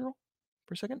Vader's funeral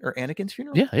for a second, or Anakin's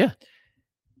funeral? Yeah.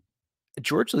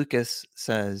 George Lucas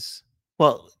says,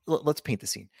 well, let's paint the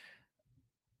scene.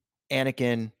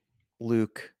 Anakin,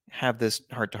 Luke have this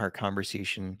heart-to-heart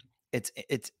conversation. It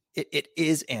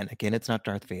is Anakin. It's not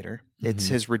Darth Vader. It's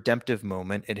his redemptive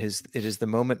moment. It is the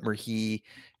moment where he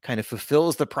kind of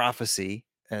fulfills the prophecy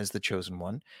as the chosen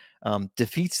one,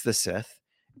 defeats the Sith,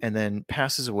 and then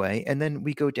passes away. And then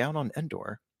we go down on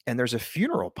Endor, and there's a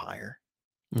funeral pyre.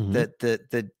 That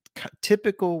the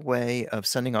typical way of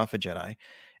sending off a Jedi.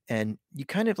 And you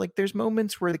kind of like, there's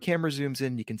moments where the camera zooms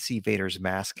in, you can see Vader's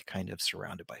mask kind of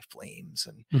surrounded by flames,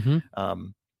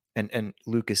 and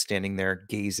Luke is standing there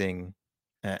gazing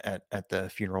at the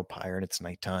funeral pyre, and it's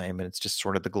nighttime, and it's just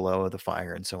sort of the glow of the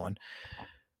fire and so on.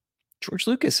 George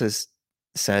Lucas has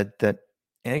said that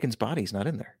Anakin's body's not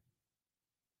in there.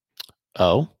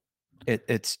 Oh,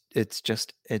 it's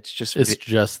just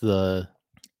the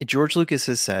George Lucas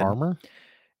has said armor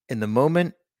in the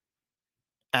moment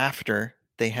after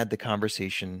they had the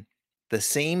conversation, the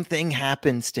same thing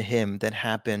happens to him that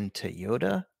happened to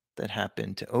Yoda, that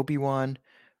happened to Obi-Wan,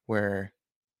 where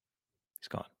he's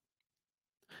gone.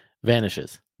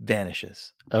 Vanishes.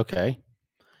 Okay.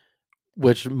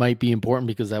 Which might be important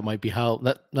because that might be how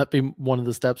that be one of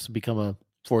the steps to become a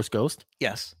Force ghost.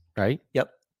 Yes. Right?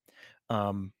 Yep.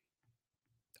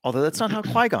 Although that's not how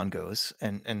Qui-Gon goes,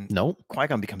 and no,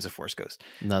 Qui-Gon becomes a Force ghost.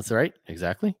 That's right.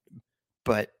 Exactly.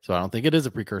 But so I don't think it is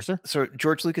a precursor. So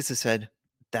George Lucas has said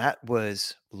that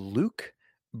was Luke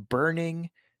burning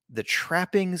the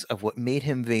trappings of what made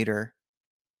him Vader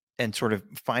and sort of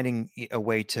finding a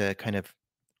way to kind of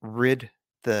rid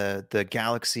the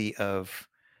galaxy of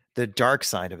the dark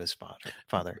side of his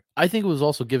father. I think it was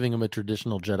also giving him a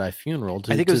traditional Jedi funeral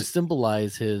to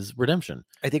symbolize his redemption.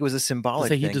 I think it was a symbolic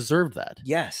thing. He deserved that.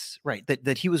 Yes, right.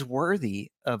 That he was worthy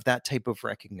of that type of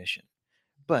recognition.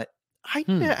 But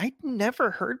I never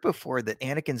heard before that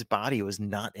Anakin's body was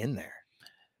not in there.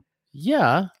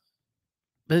 Yeah.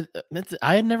 But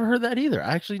I had never heard that either.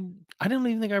 I didn't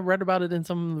even think I read about it in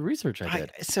some of the research I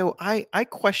did. I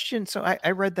questioned. So I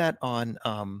read that on.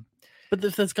 But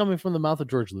if that's coming from the mouth of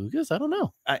George Lucas, I don't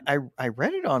know. I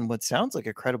read it on what sounds like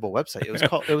a credible website. It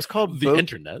was called the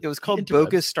internet. It was called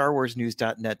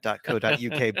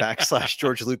bogusstarwarsnews.net.co.uk /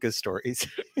 George Lucas stories.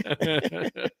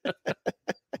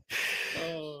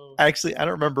 Actually, I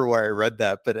don't remember where I read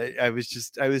that, but I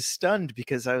was stunned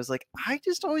because I was like, I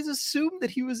just always assumed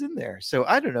that he was in there. So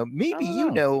I don't know. Maybe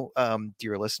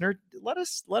dear listener, let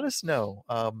us know.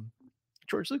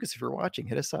 George Lucas, if you're watching,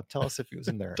 hit us up. Tell us if he was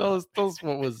in there. tell us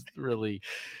what was really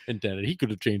intended. He could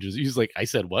have changed his. He's like, I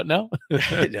said what now?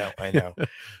 I know.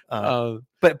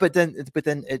 But then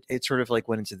it sort of like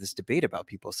went into this debate about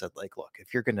people said like, look,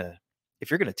 if you're gonna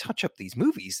if you're going to touch up these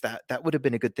movies, that would have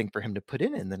been a good thing for him to put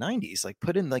in the 90s, like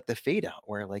put in like the fade out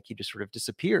where like he just sort of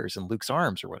disappears in Luke's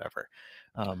arms or whatever.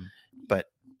 But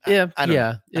yeah, I don't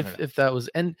know. if that was,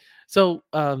 and so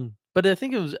but I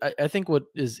think it was, I think what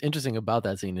is interesting about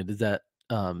that scene is that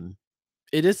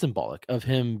it is symbolic of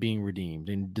him being redeemed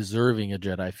and deserving a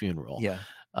Jedi funeral. Yeah.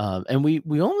 And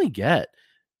we only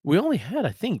had,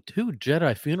 I think, 2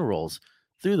 Jedi funerals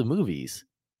through the movies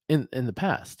in the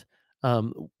past.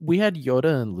 We had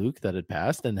Yoda and Luke that had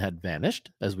passed and had vanished,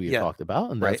 as we had talked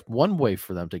about, and that's one way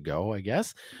for them to go, I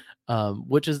guess.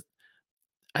 Which is,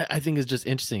 I think, is just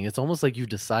interesting. It's almost like you've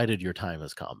decided your time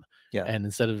has come. Yeah. And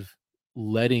instead of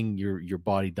letting your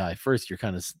body die first, you're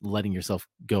kind of letting yourself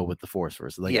go with the Force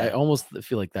first. Like, I almost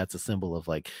feel like that's a symbol of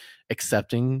like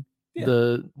accepting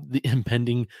the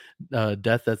impending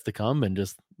death that's to come, and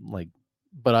just like,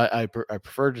 but I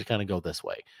prefer to kind of go this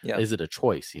way. Yeah. Is it a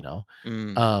choice, you know?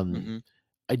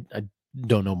 I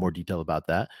don't know more detail about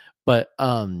that, but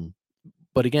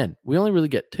again, we only really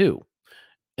get 2,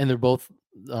 and they're both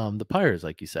the Pyres,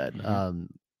 like you said.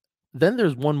 Then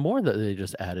there's one more that they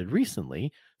just added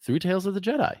recently through Tales of the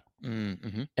Jedi.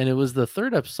 And it was the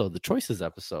 3rd episode, the Choices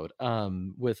episode,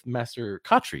 with Master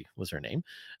Khatri was her name.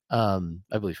 I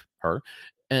believe her.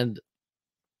 And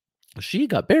she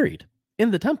got buried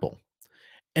in the temple.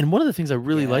 And one of the things I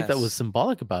really liked that was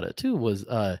symbolic about it too was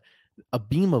a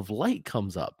beam of light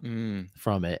comes up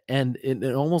from it, and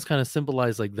it almost kind of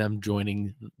symbolized like them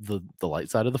joining the light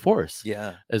side of the Force.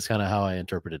 Yeah, is kind of how I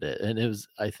interpreted it, and it was,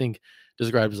 I think,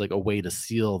 described as like a way to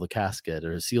seal the casket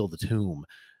or seal the tomb.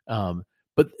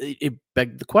 But it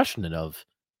begged the question of,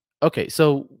 okay,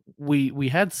 so we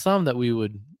had some that we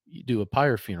would do a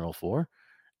pyre funeral for,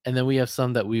 and then we have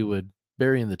some that we would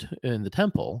bury in the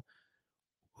temple.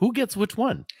 Who gets which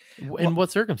one? In what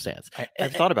circumstance?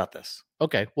 I've thought about this.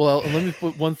 Okay, well, let me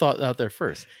put one thought out there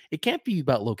first. It can't be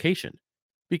about location,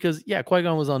 because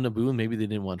Qui-Gon was on Naboo, and maybe they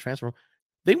didn't want to transfer him.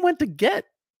 They went to get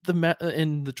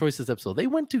in the Choices episode. They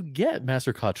went to get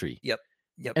Master Khatri. Yep.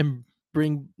 And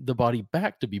bring the body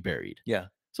back to be buried. Yeah.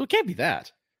 So it can't be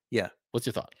that. Yeah. What's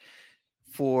your thought?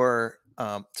 So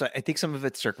I think some of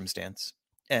it's circumstance,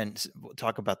 and we'll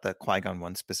talk about the Qui-Gon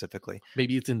one specifically.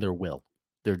 Maybe it's in their will.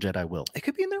 Their Jedi will. It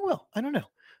could be in their will. I don't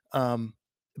know.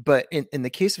 But in the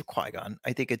case of Qui-Gon,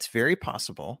 I think it's very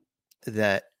possible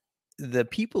that the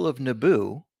people of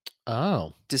Naboo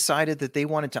decided that they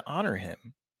wanted to honor him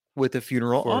with a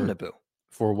funeral on Naboo.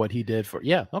 For what he did for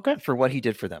what he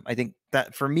did for them. I think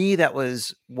that, for me, that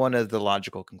was one of the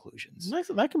logical conclusions.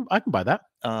 I can buy that.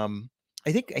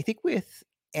 I think with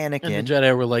Anakin and the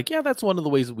Jedi were like, that's one of the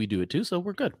ways that we do it too, so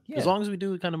we're good. As long as we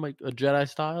do it kind of like a Jedi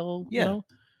style, you know?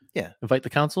 Invite the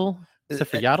council,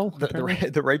 except for Yaddle.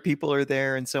 The right people are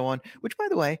there, and so on. Which, by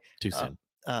the way, too soon.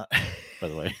 By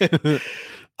the way,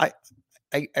 I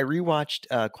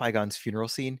rewatched Qui-Gon's funeral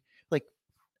scene. Like,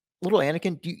 little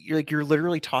Anakin, you're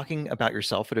literally talking about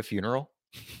yourself at a funeral.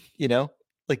 You know,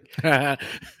 like,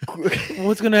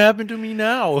 what's gonna happen to me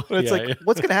now? It's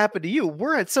what's gonna happen to you?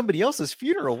 We're at somebody else's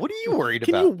funeral. What are you worried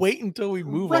about? Can you wait until we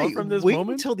move on from this moment?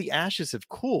 Until the ashes have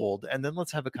cooled, and then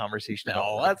let's have a conversation.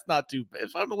 No, that's not too bad.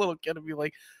 If I'm a little kid, I'd be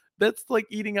like, that's like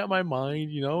eating at my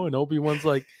mind, you know. And Obi-Wan's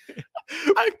like,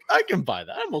 I can buy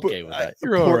that. I'm okay with that.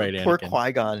 You're all right, Anakin. Poor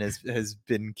Qui-Gon has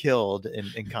been killed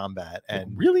in combat,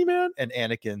 and really, man. And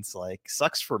Anakin's like,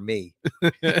 sucks for me.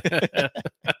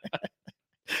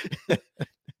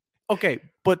 Okay,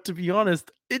 but to be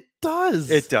honest, it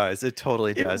does. It does. It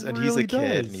totally does. And really he's a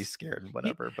kid and he's scared and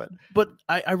whatever. But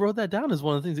I wrote that down as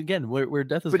one of the things, again, where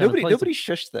death is. But nobody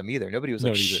shushed them either. Nobody was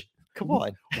like, shh, come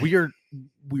on. We are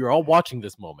all watching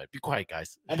this moment. Be quiet,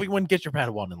 guys. Everyone, get your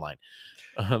Padawan in line.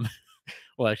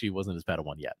 Well, actually, it wasn't his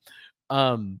Padawan yet.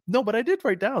 No, but I did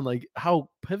write down like how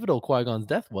pivotal Qui-Gon's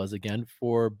death was, again,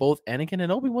 for both Anakin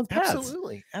and Obi-Wan's paths.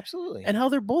 Absolutely. And how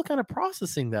they're both kind of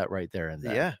processing that right there and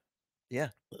then. Yeah.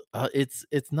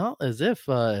 It's not as if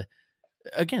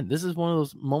again, this is one of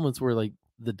those moments where like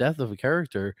the death of a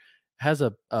character has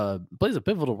plays a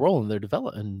pivotal role in their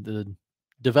the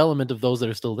development of those that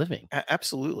are still living.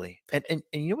 Absolutely. And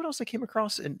you know what else I came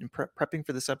across in prepping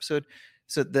for this episode?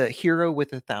 So the Hero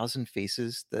with 1,000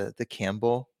 Faces, the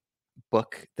Campbell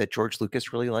book that George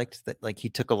Lucas really liked, that like he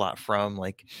took a lot from,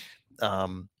 like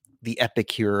the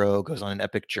epic hero goes on an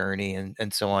epic journey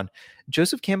and so on.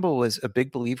 Joseph Campbell was a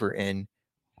big believer in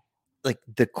like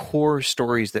the core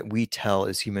stories that we tell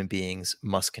as human beings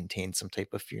must contain some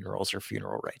type of funerals or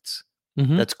funeral rites.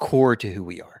 Mm-hmm. That's core to who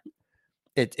we are.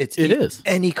 It is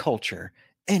any culture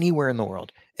anywhere in the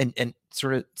world, and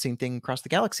sort of same thing across the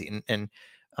galaxy. And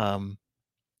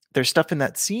there's stuff in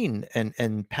that scene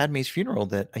and Padme's funeral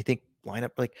that I think line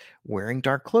up like wearing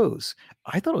dark clothes.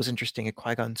 I thought it was interesting at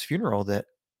Qui-Gon's funeral that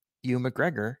Ewan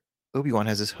McGregor, Obi-Wan,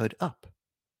 has his hood up.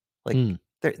 Like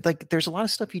there's a lot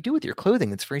of stuff you do with your clothing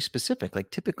that's very specific. Like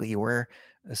typically you wear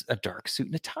a dark suit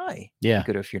and a tie. Yeah. You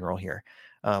go to a funeral here.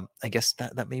 I guess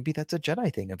that maybe that's a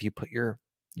Jedi thing of you put your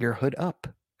hood up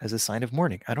as a sign of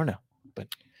mourning. I don't know, but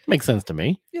makes sense to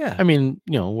me. Yeah. I mean,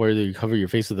 whether you cover your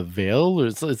face with a veil, or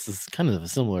it's kind of a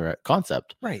similar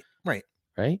concept. Right.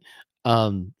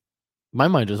 My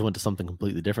mind just went to something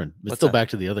completely different. But What's still that? back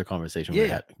to the other conversation we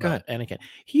had. Go ahead. Anakin.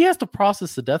 He has to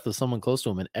process the death of someone close to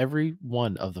him in every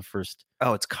one of the first.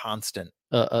 Oh, it's constant.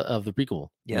 Of the prequel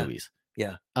movies.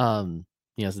 Yeah.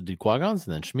 He has to do Qui-Gon's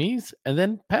and then Shmi's and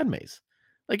then Padme's.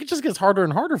 Like it just gets harder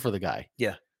and harder for the guy.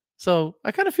 Yeah. So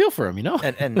I kind of feel for him,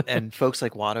 And folks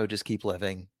like Watto just keep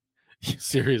living.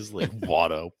 Seriously,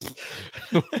 Watto.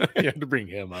 You had to bring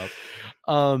him up.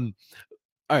 All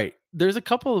right. There's a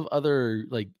couple of other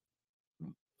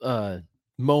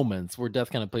moments where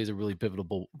death kind of plays a really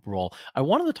pivotal role. I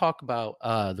wanted to talk about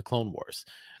the Clone Wars,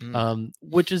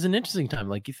 which is an interesting time.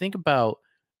 Like you think about,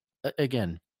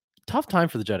 again, tough time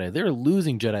for the Jedi. They're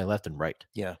losing Jedi left and right.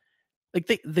 Yeah. Like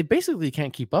they basically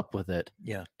can't keep up with it.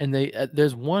 Yeah. And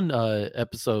there's one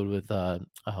episode with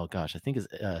oh gosh, I think it's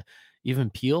Even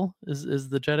Peel is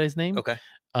the Jedi's name. Okay.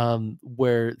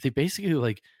 Where they basically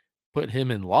like put him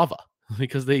in lava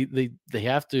because they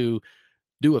have to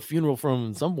do a funeral for him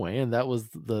in some way, and that was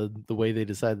the way they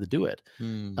decided to do it.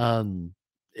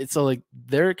 It's so like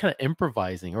they're kind of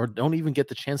improvising or don't even get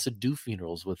the chance to do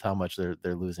funerals with how much they're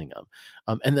losing them.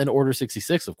 And then Order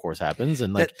 66 of course happens,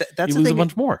 and like that's you lose a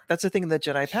bunch more. That's the thing in the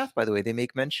Jedi Path, by the way. They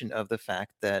make mention of the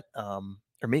fact that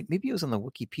or maybe it was on the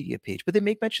Wikipedia page, but they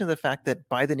make mention of the fact that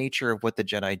by the nature of what the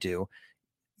Jedi do,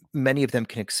 many of them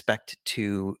can expect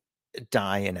to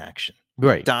die in action.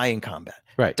 Right. Die in combat.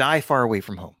 Right. Die far away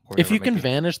from home. If you can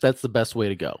vanish, that's the best way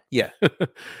to go. Yeah.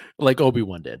 Like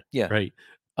Obi-Wan did. Yeah. Right.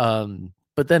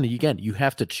 But then again, you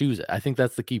have to choose it. I think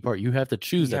that's the key part. You have to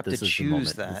choose that this is the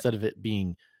moment instead of it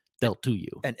being dealt to you.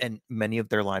 And many of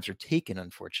their lives are taken,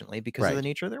 unfortunately, because of the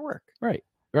nature of their work. Right.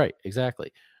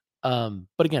 Exactly.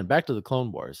 But again, back to the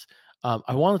Clone Wars.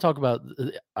 I want to talk about,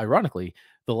 ironically,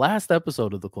 the last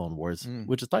episode of the Clone Wars,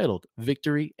 which is titled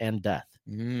Victory and Death.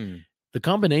 The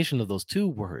combination of those two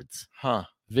words,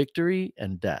 victory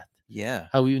and death. Yeah.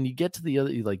 How when you get to the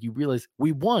other, like you realize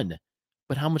we won,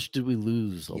 but how much did we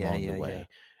lose along the way? Yeah.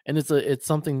 And it's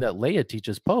something that Leia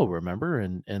teaches Poe, remember,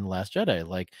 in Last Jedi.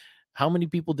 Like, how many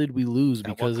people did we lose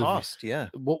because of cost?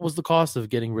 What was the cost of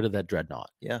getting rid of that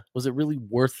dreadnought? Yeah. Was it really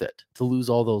worth it to lose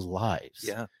all those lives?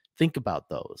 Yeah. Think about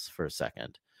those for a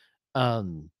second.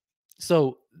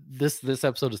 So this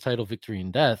episode is titled Victory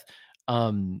and Death.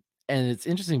 And it's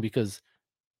interesting because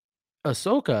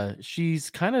Ahsoka, she's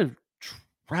kind of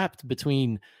trapped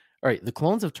between, all right, the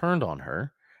clones have turned on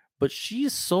her, but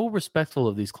she's so respectful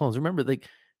of these clones. Remember, like,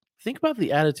 think about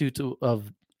the attitude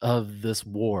of this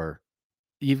war.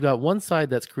 You've got one side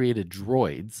that's created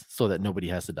droids so that nobody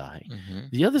has to die.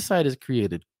 The other side has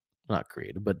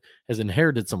but has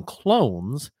inherited some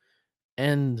clones.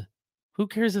 And who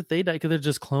cares if they die? Because they're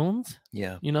just clones.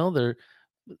 Yeah.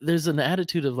 There's an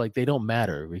attitude of like, they don't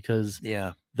matter because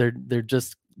they're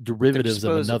just derivatives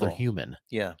of another human.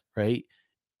 Yeah. Right.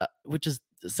 Which is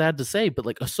sad to say, but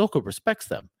like Ahsoka respects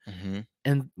them.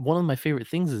 And one of my favorite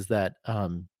things is that,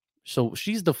 so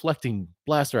she's deflecting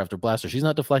blaster after blaster. She's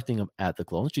not deflecting them at the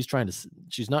clones.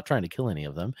 She's not trying to kill any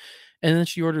of them. And then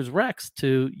she orders Rex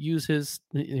to use his,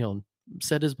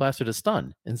 set his blaster to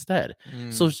stun instead.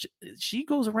 So she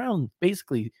goes around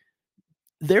basically,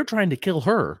 they're trying to kill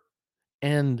her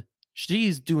and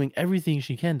she's doing everything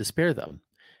she can to spare them.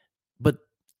 But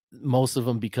most of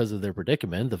them, because of their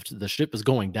predicament, the ship is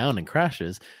going down and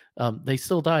crashes. They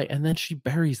still die. And then she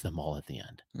buries them all at the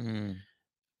end.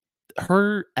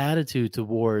 Her attitude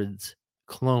towards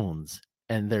clones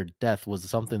and their death was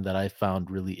something that I found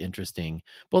really interesting,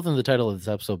 both in the title of this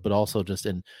episode, but also just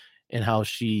in how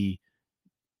she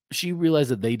realized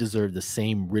that they deserve the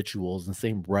same rituals and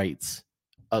same rights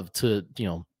to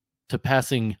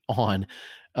passing on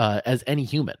as any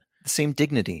human. The same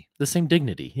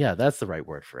dignity. Yeah, that's the right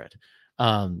word for it.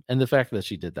 And the fact that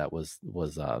she did that was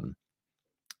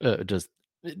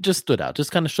just stood out.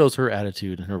 Just kind of shows her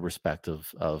attitude and her respect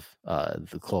of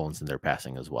the clones and their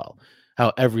passing as well.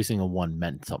 How every single one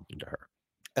meant something to her.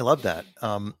 I love that.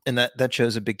 And that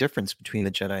shows a big difference between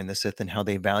the Jedi and the Sith and how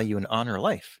they value and honor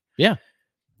life. Yeah.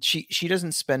 She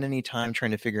doesn't spend any time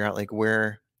trying to figure out like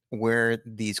where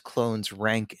these clones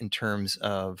rank in terms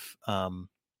of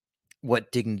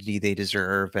what dignity they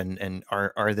deserve and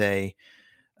are they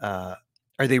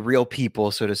real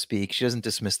people, so to speak. She doesn't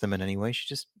dismiss them in any way. She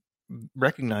just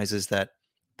recognizes that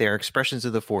they are expressions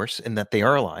of the Force and that they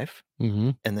are alive.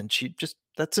 Mm-hmm. And then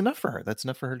that's enough for her. That's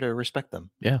enough for her to respect them.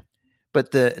 Yeah.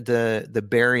 But the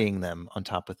burying them on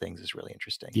top of things is really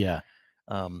interesting. Yeah.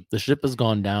 The ship has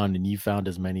gone down and you found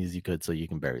as many as you could so you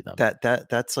can bury them.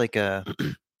 That's like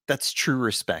that's true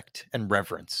respect and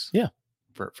reverence. Yeah.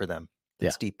 For them.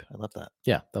 That's deep. I love that.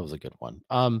 Yeah, that was a good one.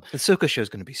 The Ahsoka show is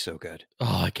going to be so good.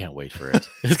 Oh, I can't wait for it.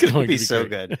 It's going to be so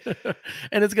good.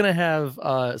 And it's going to have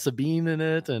Sabine in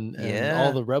it, and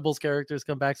all the Rebels characters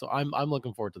come back. So I'm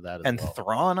looking forward to that as well.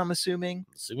 Thrawn, I'm assuming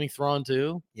Thrawn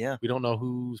too. Yeah. We don't know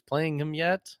who's playing him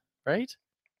yet, right?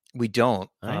 We don't.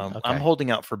 Right? Okay. I'm holding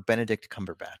out for Benedict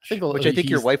Cumberbatch, which I think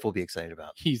your wife will be excited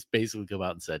about. He's basically come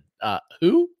out and said,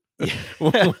 who?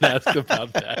 When asked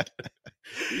about that,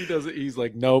 he doesn't. He's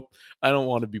like, nope, I don't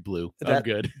want to be blue. I'm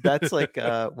good. That's like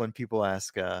when people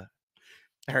ask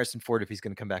Harrison Ford if he's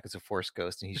going to come back as a Force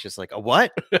ghost, and he's just like, a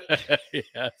what?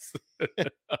 Yes.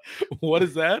 What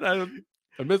is that?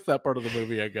 I missed that part of the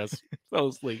movie. I guess fell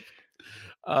asleep.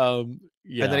 Yeah. And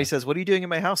then he says, "What are you doing in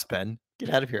my house, Ben?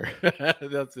 Get out of here."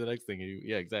 That's the next thing.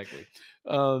 Yeah, exactly.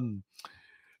 Show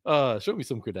me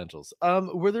some credentials.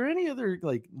 Were there any other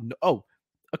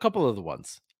a couple of the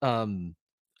ones.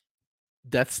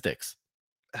 Death sticks.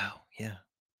 Oh yeah.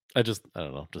 I don't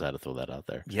know. Just had to throw that out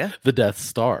there. Yeah. The Death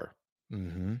Star.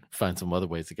 Mm-hmm. Find some other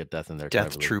ways to get death in there.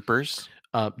 Death Troopers.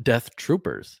 Death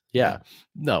Troopers. Yeah.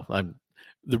 No, I'm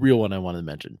the real one I wanted to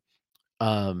mention.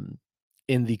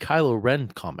 In the Kylo Ren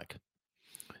comic,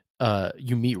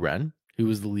 you meet Ren, who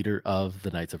is the leader of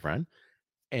the Knights of Ren.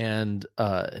 And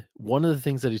one of the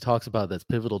things that he talks about that's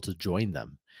pivotal to join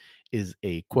them is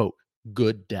a, quote,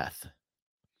 good death.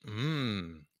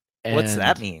 What's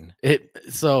that mean?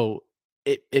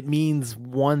 It means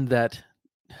one that,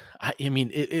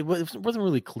 it wasn't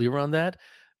really clear on that,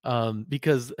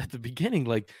 because at the beginning,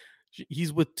 like,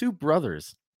 he's with two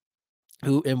brothers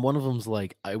and one of them's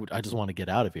like, I just want to get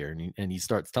out of here. And he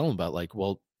starts telling about, like,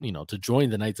 well, to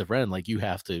join the Knights of Ren, like, you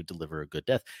have to deliver a good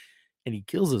death. And he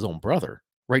kills his own brother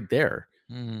right there.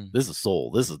 This is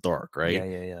soul. This is dark, right?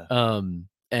 Yeah.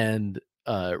 And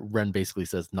Ren basically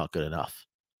says, not good enough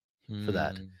for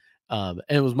that. And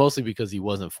it was mostly because he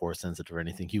wasn't Force sensitive or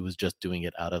anything. He was just doing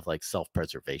it out of, like,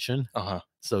 self-preservation.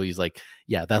 So he's like,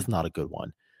 yeah, that's not a good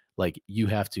one. Like, you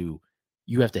have to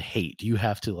hate. You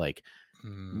have to, like,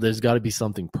 there's got to be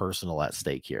something personal at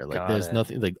stake here. Like, there's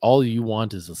nothing, like, all you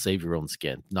want is to save your own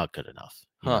skin. Not good enough,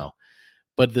 you know?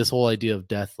 But this whole idea of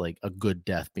death, like a good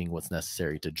death being what's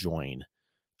necessary to join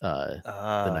the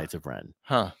Knights of Ren.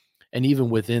 And even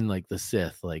within, like, the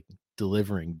Sith, like,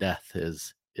 delivering death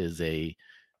is a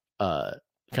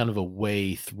kind of a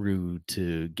way through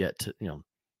to get to,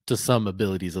 to some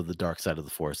abilities of the dark side of the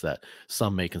Force that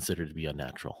some may consider to be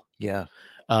unnatural. Yeah.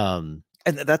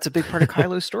 And that's a big part of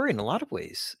Kylo's story in a lot of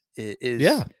ways.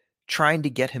 Is trying to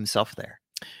get himself there,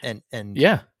 and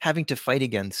having to fight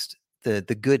against the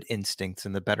good instincts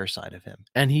and the better side of him.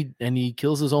 And he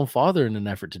kills his own father in an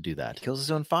effort to do that. He kills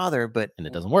his own father, and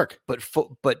it doesn't work.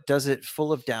 But does it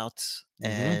full of doubts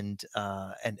and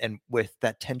with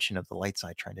that tension of the light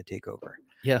side trying to take over.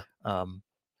 Yeah.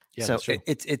 So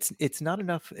it's not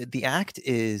enough. The act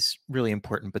is really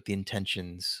important, but the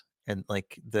intentions and,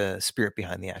 like, the spirit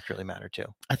behind the act really matter too.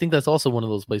 I think that's also one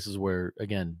of those places where,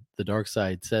 again, the dark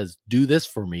side says, do this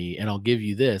for me and I'll give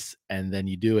you this. And then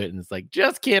you do it and it's like,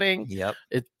 just kidding. Yep.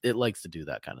 It likes to do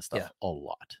that kind of stuff a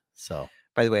lot. So,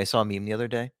 by the way, I saw a meme the other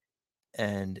day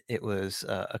and it was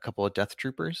a couple of Death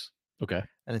Troopers. Okay.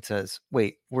 And it says,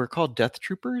 wait, we're called Death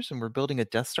Troopers and we're building a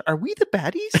Death Star. Are we the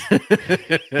baddies?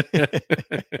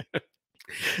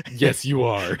 Yes, you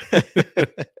are.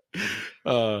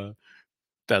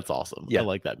 That's awesome. I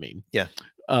like that meme. Yeah.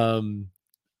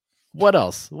 What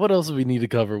else? What else do we need to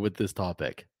cover with this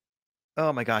topic?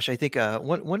 Oh my gosh. I think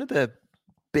one of the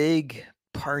big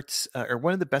parts or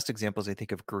one of the best examples, I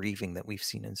think, of grieving that we've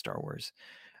seen in Star Wars,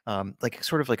 like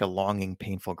sort of like a longing,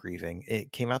 painful grieving.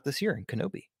 It came out this year in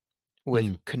Kenobi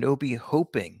with Kenobi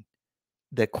hoping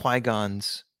that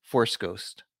Qui-Gon's Force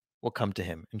ghost will come to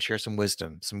him and share some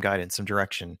wisdom, some guidance, some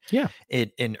direction. Yeah.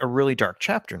 In a really dark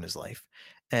chapter in his life.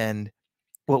 And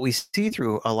what we see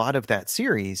through a lot of that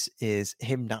series is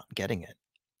him not getting it.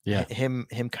 Yeah. Him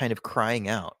kind of crying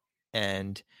out.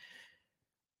 And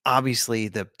obviously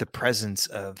the presence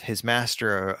of his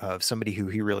master, of somebody who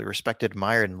he really respected,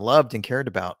 admired, and loved and cared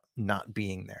about, not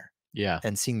being there. Yeah.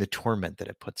 And seeing the torment that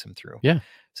it puts him through. Yeah.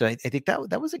 So I think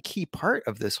that was a key part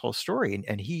of this whole story.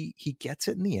 And he gets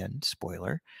it in the end.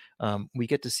 Spoiler. We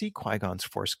get to see Qui-Gon's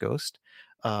Force ghost.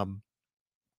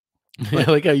 I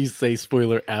like how you say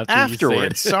spoiler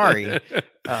afterwards. Sorry.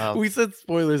 We said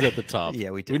spoilers at the top.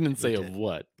 Yeah, we did. We didn't say of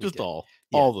what. We Just did. all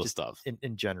the stuff.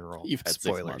 In general. You've had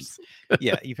spoilers. 6 months.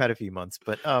 Yeah, you've had a few months,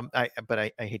 but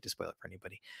I hate to spoil it for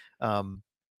anybody.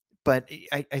 But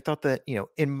I thought that,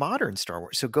 in modern Star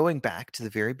Wars, so going back to the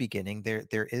very beginning,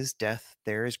 there is death,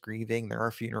 there is grieving, there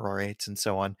are funeral rites and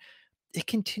so on. It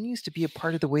continues to be a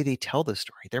part of the way they tell the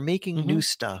story. They're making new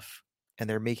stuff, and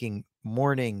they're making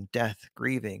mourning, death,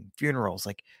 grieving, funerals.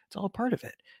 Like, it's all a part of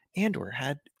it. Andor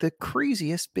had the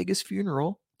craziest, biggest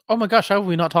funeral. Oh my gosh, how have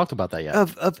we not talked about that yet?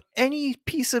 Of any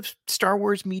piece of Star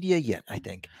Wars media yet, I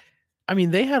think. I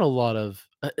mean, they had a lot of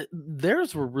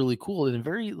theirs were really cool and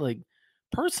very like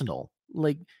personal.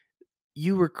 Like,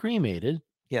 you were cremated.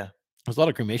 Yeah. There's a lot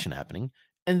of cremation happening,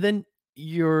 and then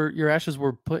your ashes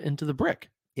were put into the brick.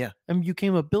 Yeah. And you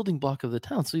became a building block of the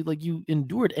town. So you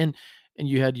endured, and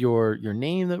you had your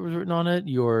name that was written on it,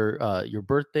 your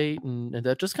birth date, and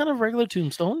that just kind of regular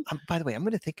tombstone. By the way, I'm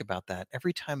going to think about that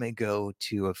every time I go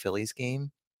to a Phillies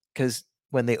game, because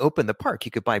when they opened the park,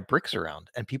 you could buy bricks around,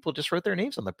 and people just wrote their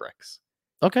names on the bricks.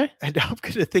 Okay. And I'm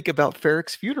going to think about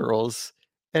Ferrick's funerals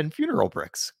and funeral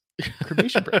bricks,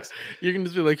 cremation bricks. You're going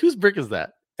to be like, whose brick is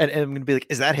that? And I'm going to be like,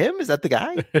 is that him? Is that the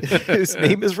guy whose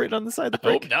name is written on the side of the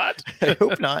brick? I hope not. I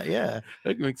hope not. Yeah.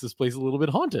 That makes this place a little bit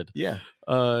haunted. Yeah.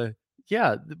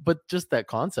 Yeah, but just that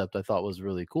concept I thought was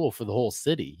really cool for the whole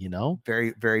city,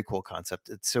 Very, very cool concept.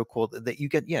 It's so cool that you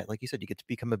get, like you said, you get to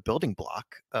become a building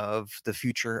block of the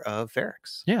future of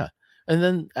Ferrix. Yeah. And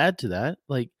then add to that,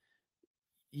 like,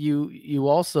 you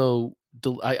also,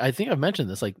 I think I've mentioned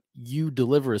this, like, you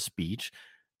deliver a speech,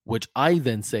 which I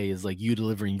then say is like you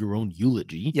delivering your own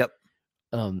eulogy. Yep.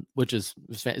 Which is,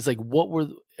 it's like,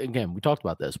 again, we talked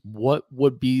about this. What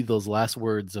would be those last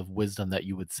words of wisdom that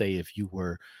you would say if you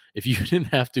didn't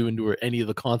have to endure any of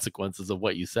the consequences of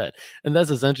what you said? And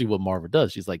that's essentially what Marva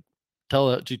does. She's like,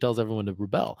 she tells everyone to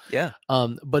rebel. Yeah.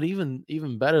 But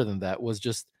even better than that was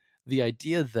just the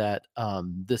idea that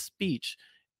this speech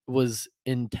was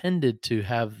intended to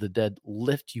have the dead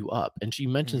lift you up. And she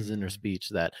mentions in her speech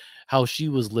that how she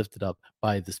was lifted up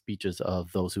by the speeches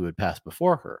of those who had passed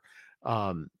before her.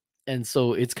 And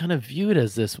so it's kind of viewed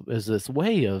as this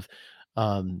way of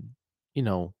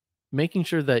making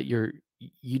sure that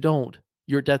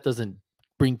your death doesn't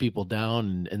bring people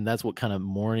down, and that's what kind of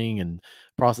mourning and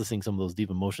processing some of those deep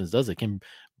emotions does. It can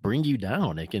bring you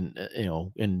down. It can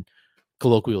in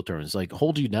colloquial terms, like,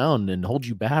 hold you down and hold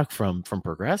you back from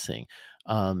progressing.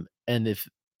 And if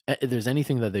there's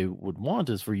anything that they would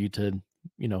want is for you to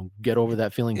get over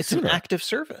that feeling. It's sooner. an act of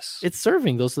service. It's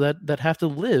serving those that have to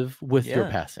live with your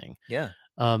passing. Yeah.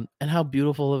 And how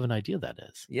beautiful of an idea that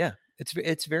is. Yeah.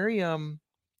 It's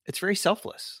very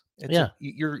selfless.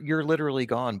 You're literally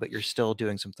gone, but you're still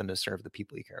doing something to serve the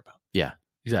people you care about. Yeah,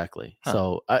 exactly.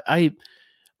 So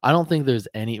I don't think there's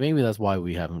any, maybe that's why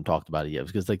we haven't talked about it yet,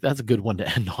 because like that's a good one to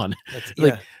end on.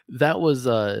 That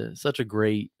was such a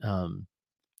great I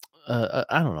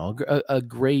don't know, a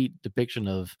great depiction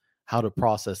of how to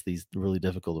process these really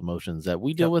difficult emotions that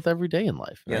we deal with every day in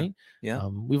life, right? Yeah.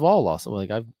 We've all lost them.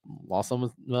 Like, I've lost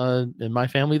someone in my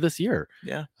family this year.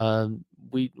 Yeah.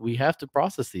 We have to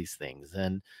process these things,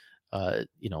 and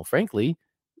frankly,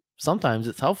 sometimes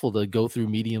it's helpful to go through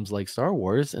mediums like Star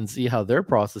Wars and see how they're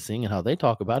processing and how they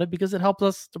talk about it, because it helps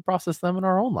us to process them in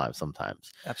our own lives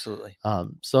sometimes. Absolutely.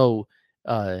 So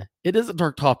it is a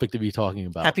dark topic to be talking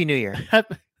about. Happy New Year.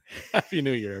 Happy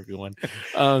New Year, everyone.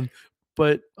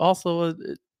 But also,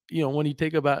 when you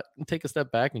take a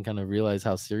step back and kind of realize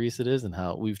how serious it is, and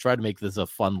how we've tried to make this a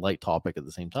fun, light topic at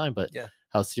the same time, but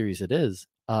how serious it is.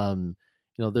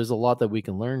 There's a lot that we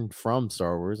can learn from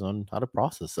Star Wars on how to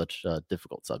process such a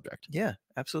difficult subject. Yeah,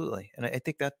 absolutely. And I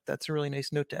think that's a really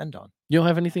nice note to end on. You don't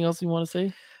have anything else you want to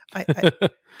say? I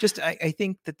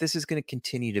think that this is going to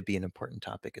continue to be an important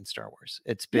topic in Star Wars.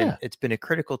 It's been a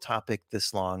critical topic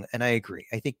this long, and I agree.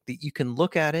 I think that you can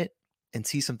look at it and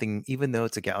see something, even though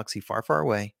it's a galaxy far, far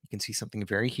away, you can see something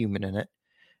very human in it,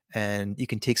 and you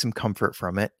can take some comfort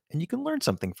from it, and you can learn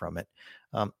something from it.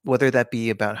 Whether that be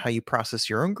about how you process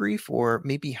your own grief, or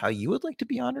maybe how you would like to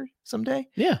be honored someday.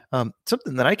 Yeah.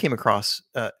 Something that I came across,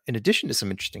 in addition to some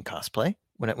interesting cosplay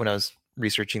when I was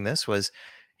researching this, was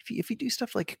if you do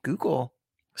stuff like Google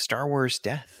Star Wars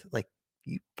death, like,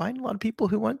 you find a lot of people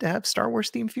who want to have Star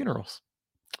Wars themed funerals.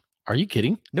 Are you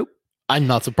kidding? Nope. I'm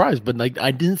not surprised, but like,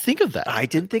 I didn't think of that. I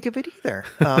didn't think of it either.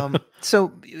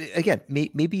 So again,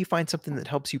 maybe you find something that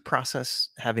helps you process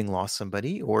having lost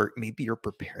somebody, or maybe you're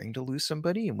preparing to lose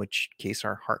somebody, in which case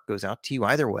our heart goes out to you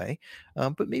either way.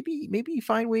 But maybe you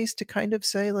find ways to kind of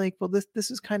say, like, well, this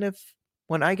is kind of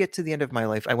when I get to the end of my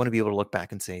life, I want to be able to look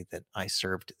back and say that I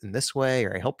served in this way,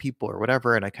 or I helped people, or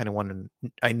whatever. And I kind of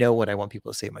I know what I want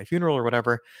people to say at my funeral, or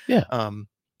whatever. Yeah.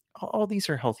 All these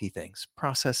are healthy things.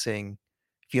 Processing,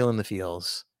 feeling the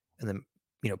feels, and then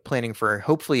planning for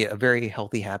hopefully a very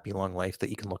healthy, happy, long life that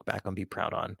you can look back and be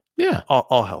proud on. Yeah,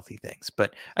 all healthy things.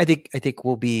 But I think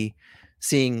we'll be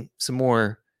seeing some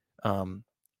more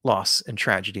loss and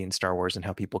tragedy in Star Wars and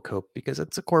how people cope, because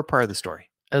it's a core part of the story.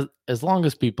 As long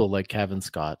as people like Cavan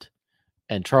Scott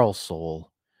and Charles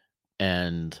Soule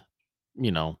and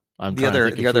the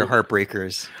other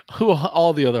heartbreakers,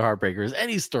 all the other heartbreakers,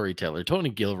 any storyteller, Tony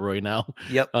Gilroy now,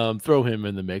 throw him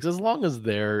in the mix. As long as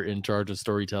they're in charge of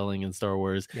storytelling in Star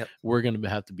Wars, we're going to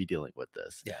have to be dealing with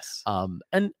this. Yes.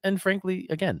 And frankly,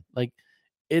 again, like,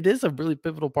 it is a really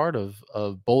pivotal part of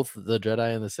both the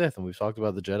Jedi and the Sith, and we've talked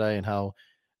about the Jedi and how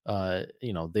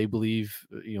they believe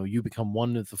you become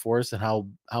one with the Force, and how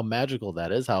magical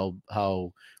that is,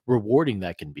 how rewarding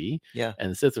that can be.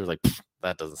 And the Sith are like,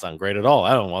 that doesn't sound great at all.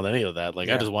 I don't want any of that. Like,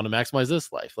 I just want to maximize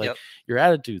this life. Like, your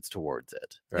attitudes towards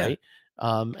it, right?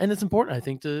 And it's important, I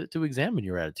think, to examine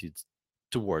your attitudes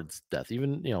towards death,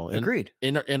 even agreed,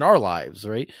 in our lives,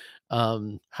 right?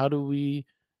 How do we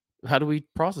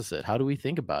process it? How do we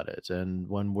think about it? And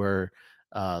when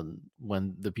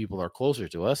when the people are closer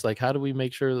to us, like, how do we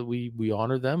make sure that we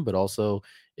honor them, but also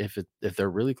if they're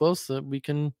really close, that we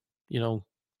can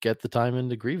get the time in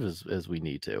to grieve as we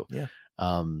need to,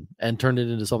 and turn it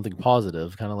into something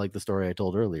positive, kind of like the story I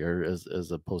told earlier,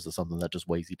 as opposed to something that just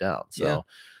weighs you down. So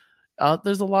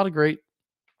there's a lot of great,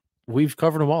 we've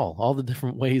covered them all the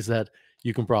different ways that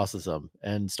you can process them,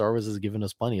 and Star Wars has given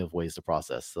us plenty of ways to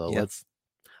process. So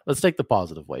let's take the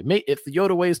positive way. If the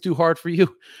Yoda way is too hard for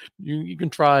you, you can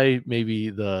try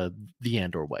maybe the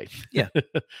Andor way,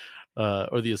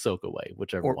 or the Ahsoka way,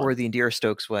 whichever or the Indira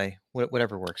Stokes way,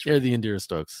 whatever works. Yeah, the Indira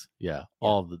Stokes.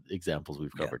 All the examples we've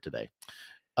covered today.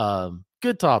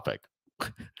 Good topic.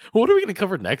 What are we going to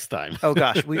cover next time? Oh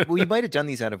gosh, we might have done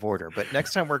these out of order, but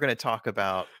next time we're going to talk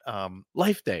about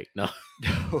Life Day. No,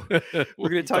 we're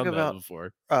going to talk about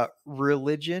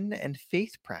religion and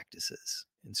faith practices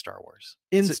in Star Wars.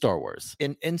 In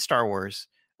Star Wars,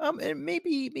 and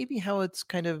maybe how it's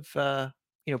kind of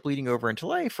bleeding over into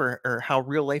life, or how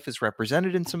real life is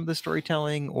represented in some of the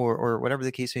storytelling, or whatever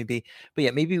the case may be.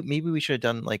 But maybe we should have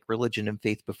done like religion and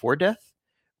faith before death.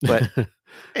 But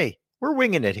hey, we're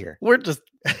winging it here. We're just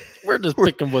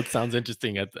picking what sounds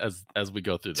interesting as we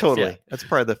go through this. Totally. That's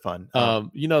part of the fun.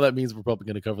 That means we're probably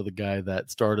going to cover the guy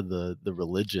that started the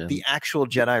religion, the actual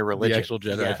Jedi religion. The actual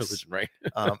Jedi religion, right?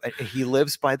 And he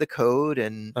lives by the code,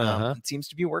 and it seems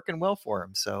to be working well for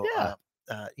him. So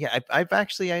I've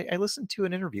actually I listened to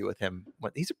an interview with him.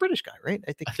 He's a British guy, right?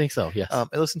 I think so. Yes. I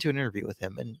listened to an interview with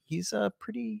him, and he's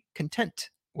pretty content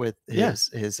with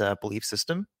his belief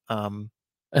system.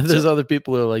 And there's other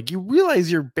people who are like, you realize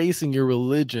you're basing your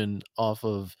religion off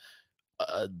of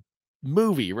a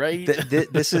movie, right?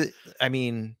 This is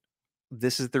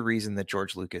the reason that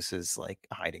George Lucas is like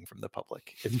hiding from the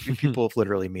public. People have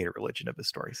literally made a religion of his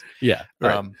stories. Yeah.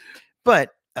 Right.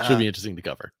 But should be interesting to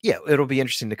cover. Yeah, it'll be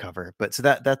interesting to cover. But so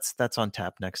that's on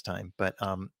tap next time. But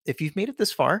if you've made it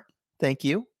this far, thank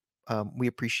you. We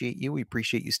appreciate you. We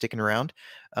appreciate you sticking around.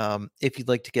 If you'd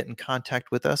like to get in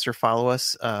contact with us or follow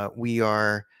us, we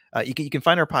are. You can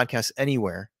find our podcast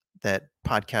anywhere that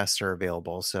podcasts are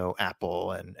available. So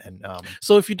Apple and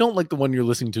so if you don't like the one you're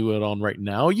listening to it on right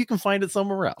now, you can find it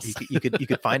somewhere else. You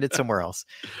could find it somewhere else.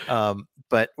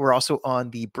 But we're also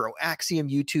on the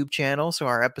Broaxium YouTube channel. So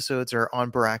our episodes are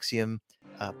on Broaxium.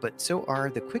 But so are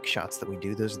the quick shots that we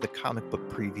do. Those are the comic book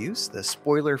previews, the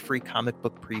spoiler-free comic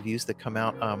book previews that come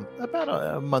out about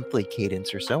a monthly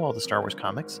cadence or so, all the Star Wars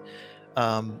comics.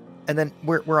 And then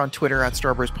we're on Twitter at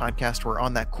Star Wars Podcast. We're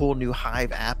on that cool new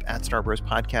Hive app at Star Wars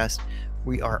Podcast.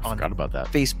 We are on about that.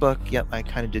 Facebook. Yep, I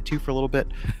kind of did too for a little bit.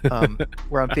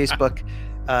 We're on Facebook.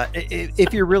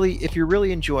 If you're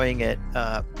really enjoying it,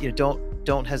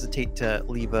 don't hesitate to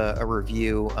leave a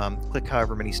review. Click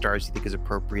however many stars you think is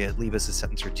appropriate. Leave us a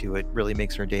sentence or two. It really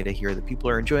makes our day to hear that people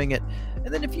are enjoying it.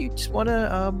 And then if you just want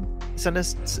to send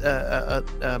us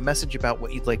a message about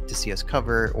what you'd like to see us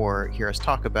cover or hear us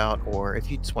talk about, or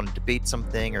if you just want to debate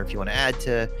something, or if you want to add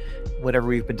to whatever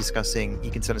we've been discussing,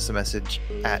 you can send us a message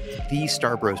at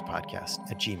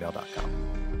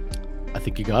thestarbrospodcast@gmail.com. I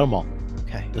think you got them all.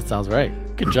 Okay. That sounds right.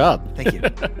 Good job. Thank you.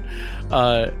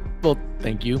 Well,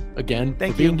 thank you again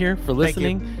for being here, for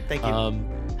listening. Thank you.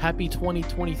 Happy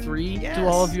 2023 to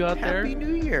all of you out there. Happy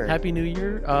New Year. Happy New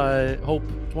Year. Hope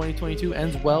 2022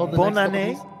 ends well. Bonne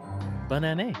année. Bonne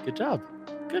année. Good job.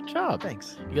 Good job.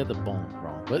 Thanks. You got the bon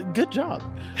wrong, but good job.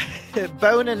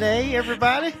 Bonne,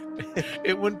 everybody.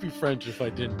 It wouldn't be French if I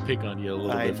didn't pick on you a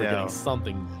little bit for getting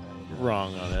something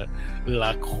wrong on it.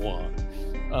 La Croix.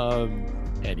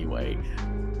 Anyway,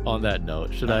 on that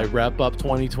note, should I wrap up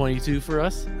 2022 for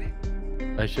us?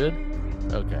 I should?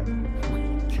 Okay.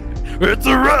 It's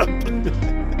a wrap on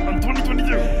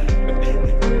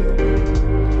 2022.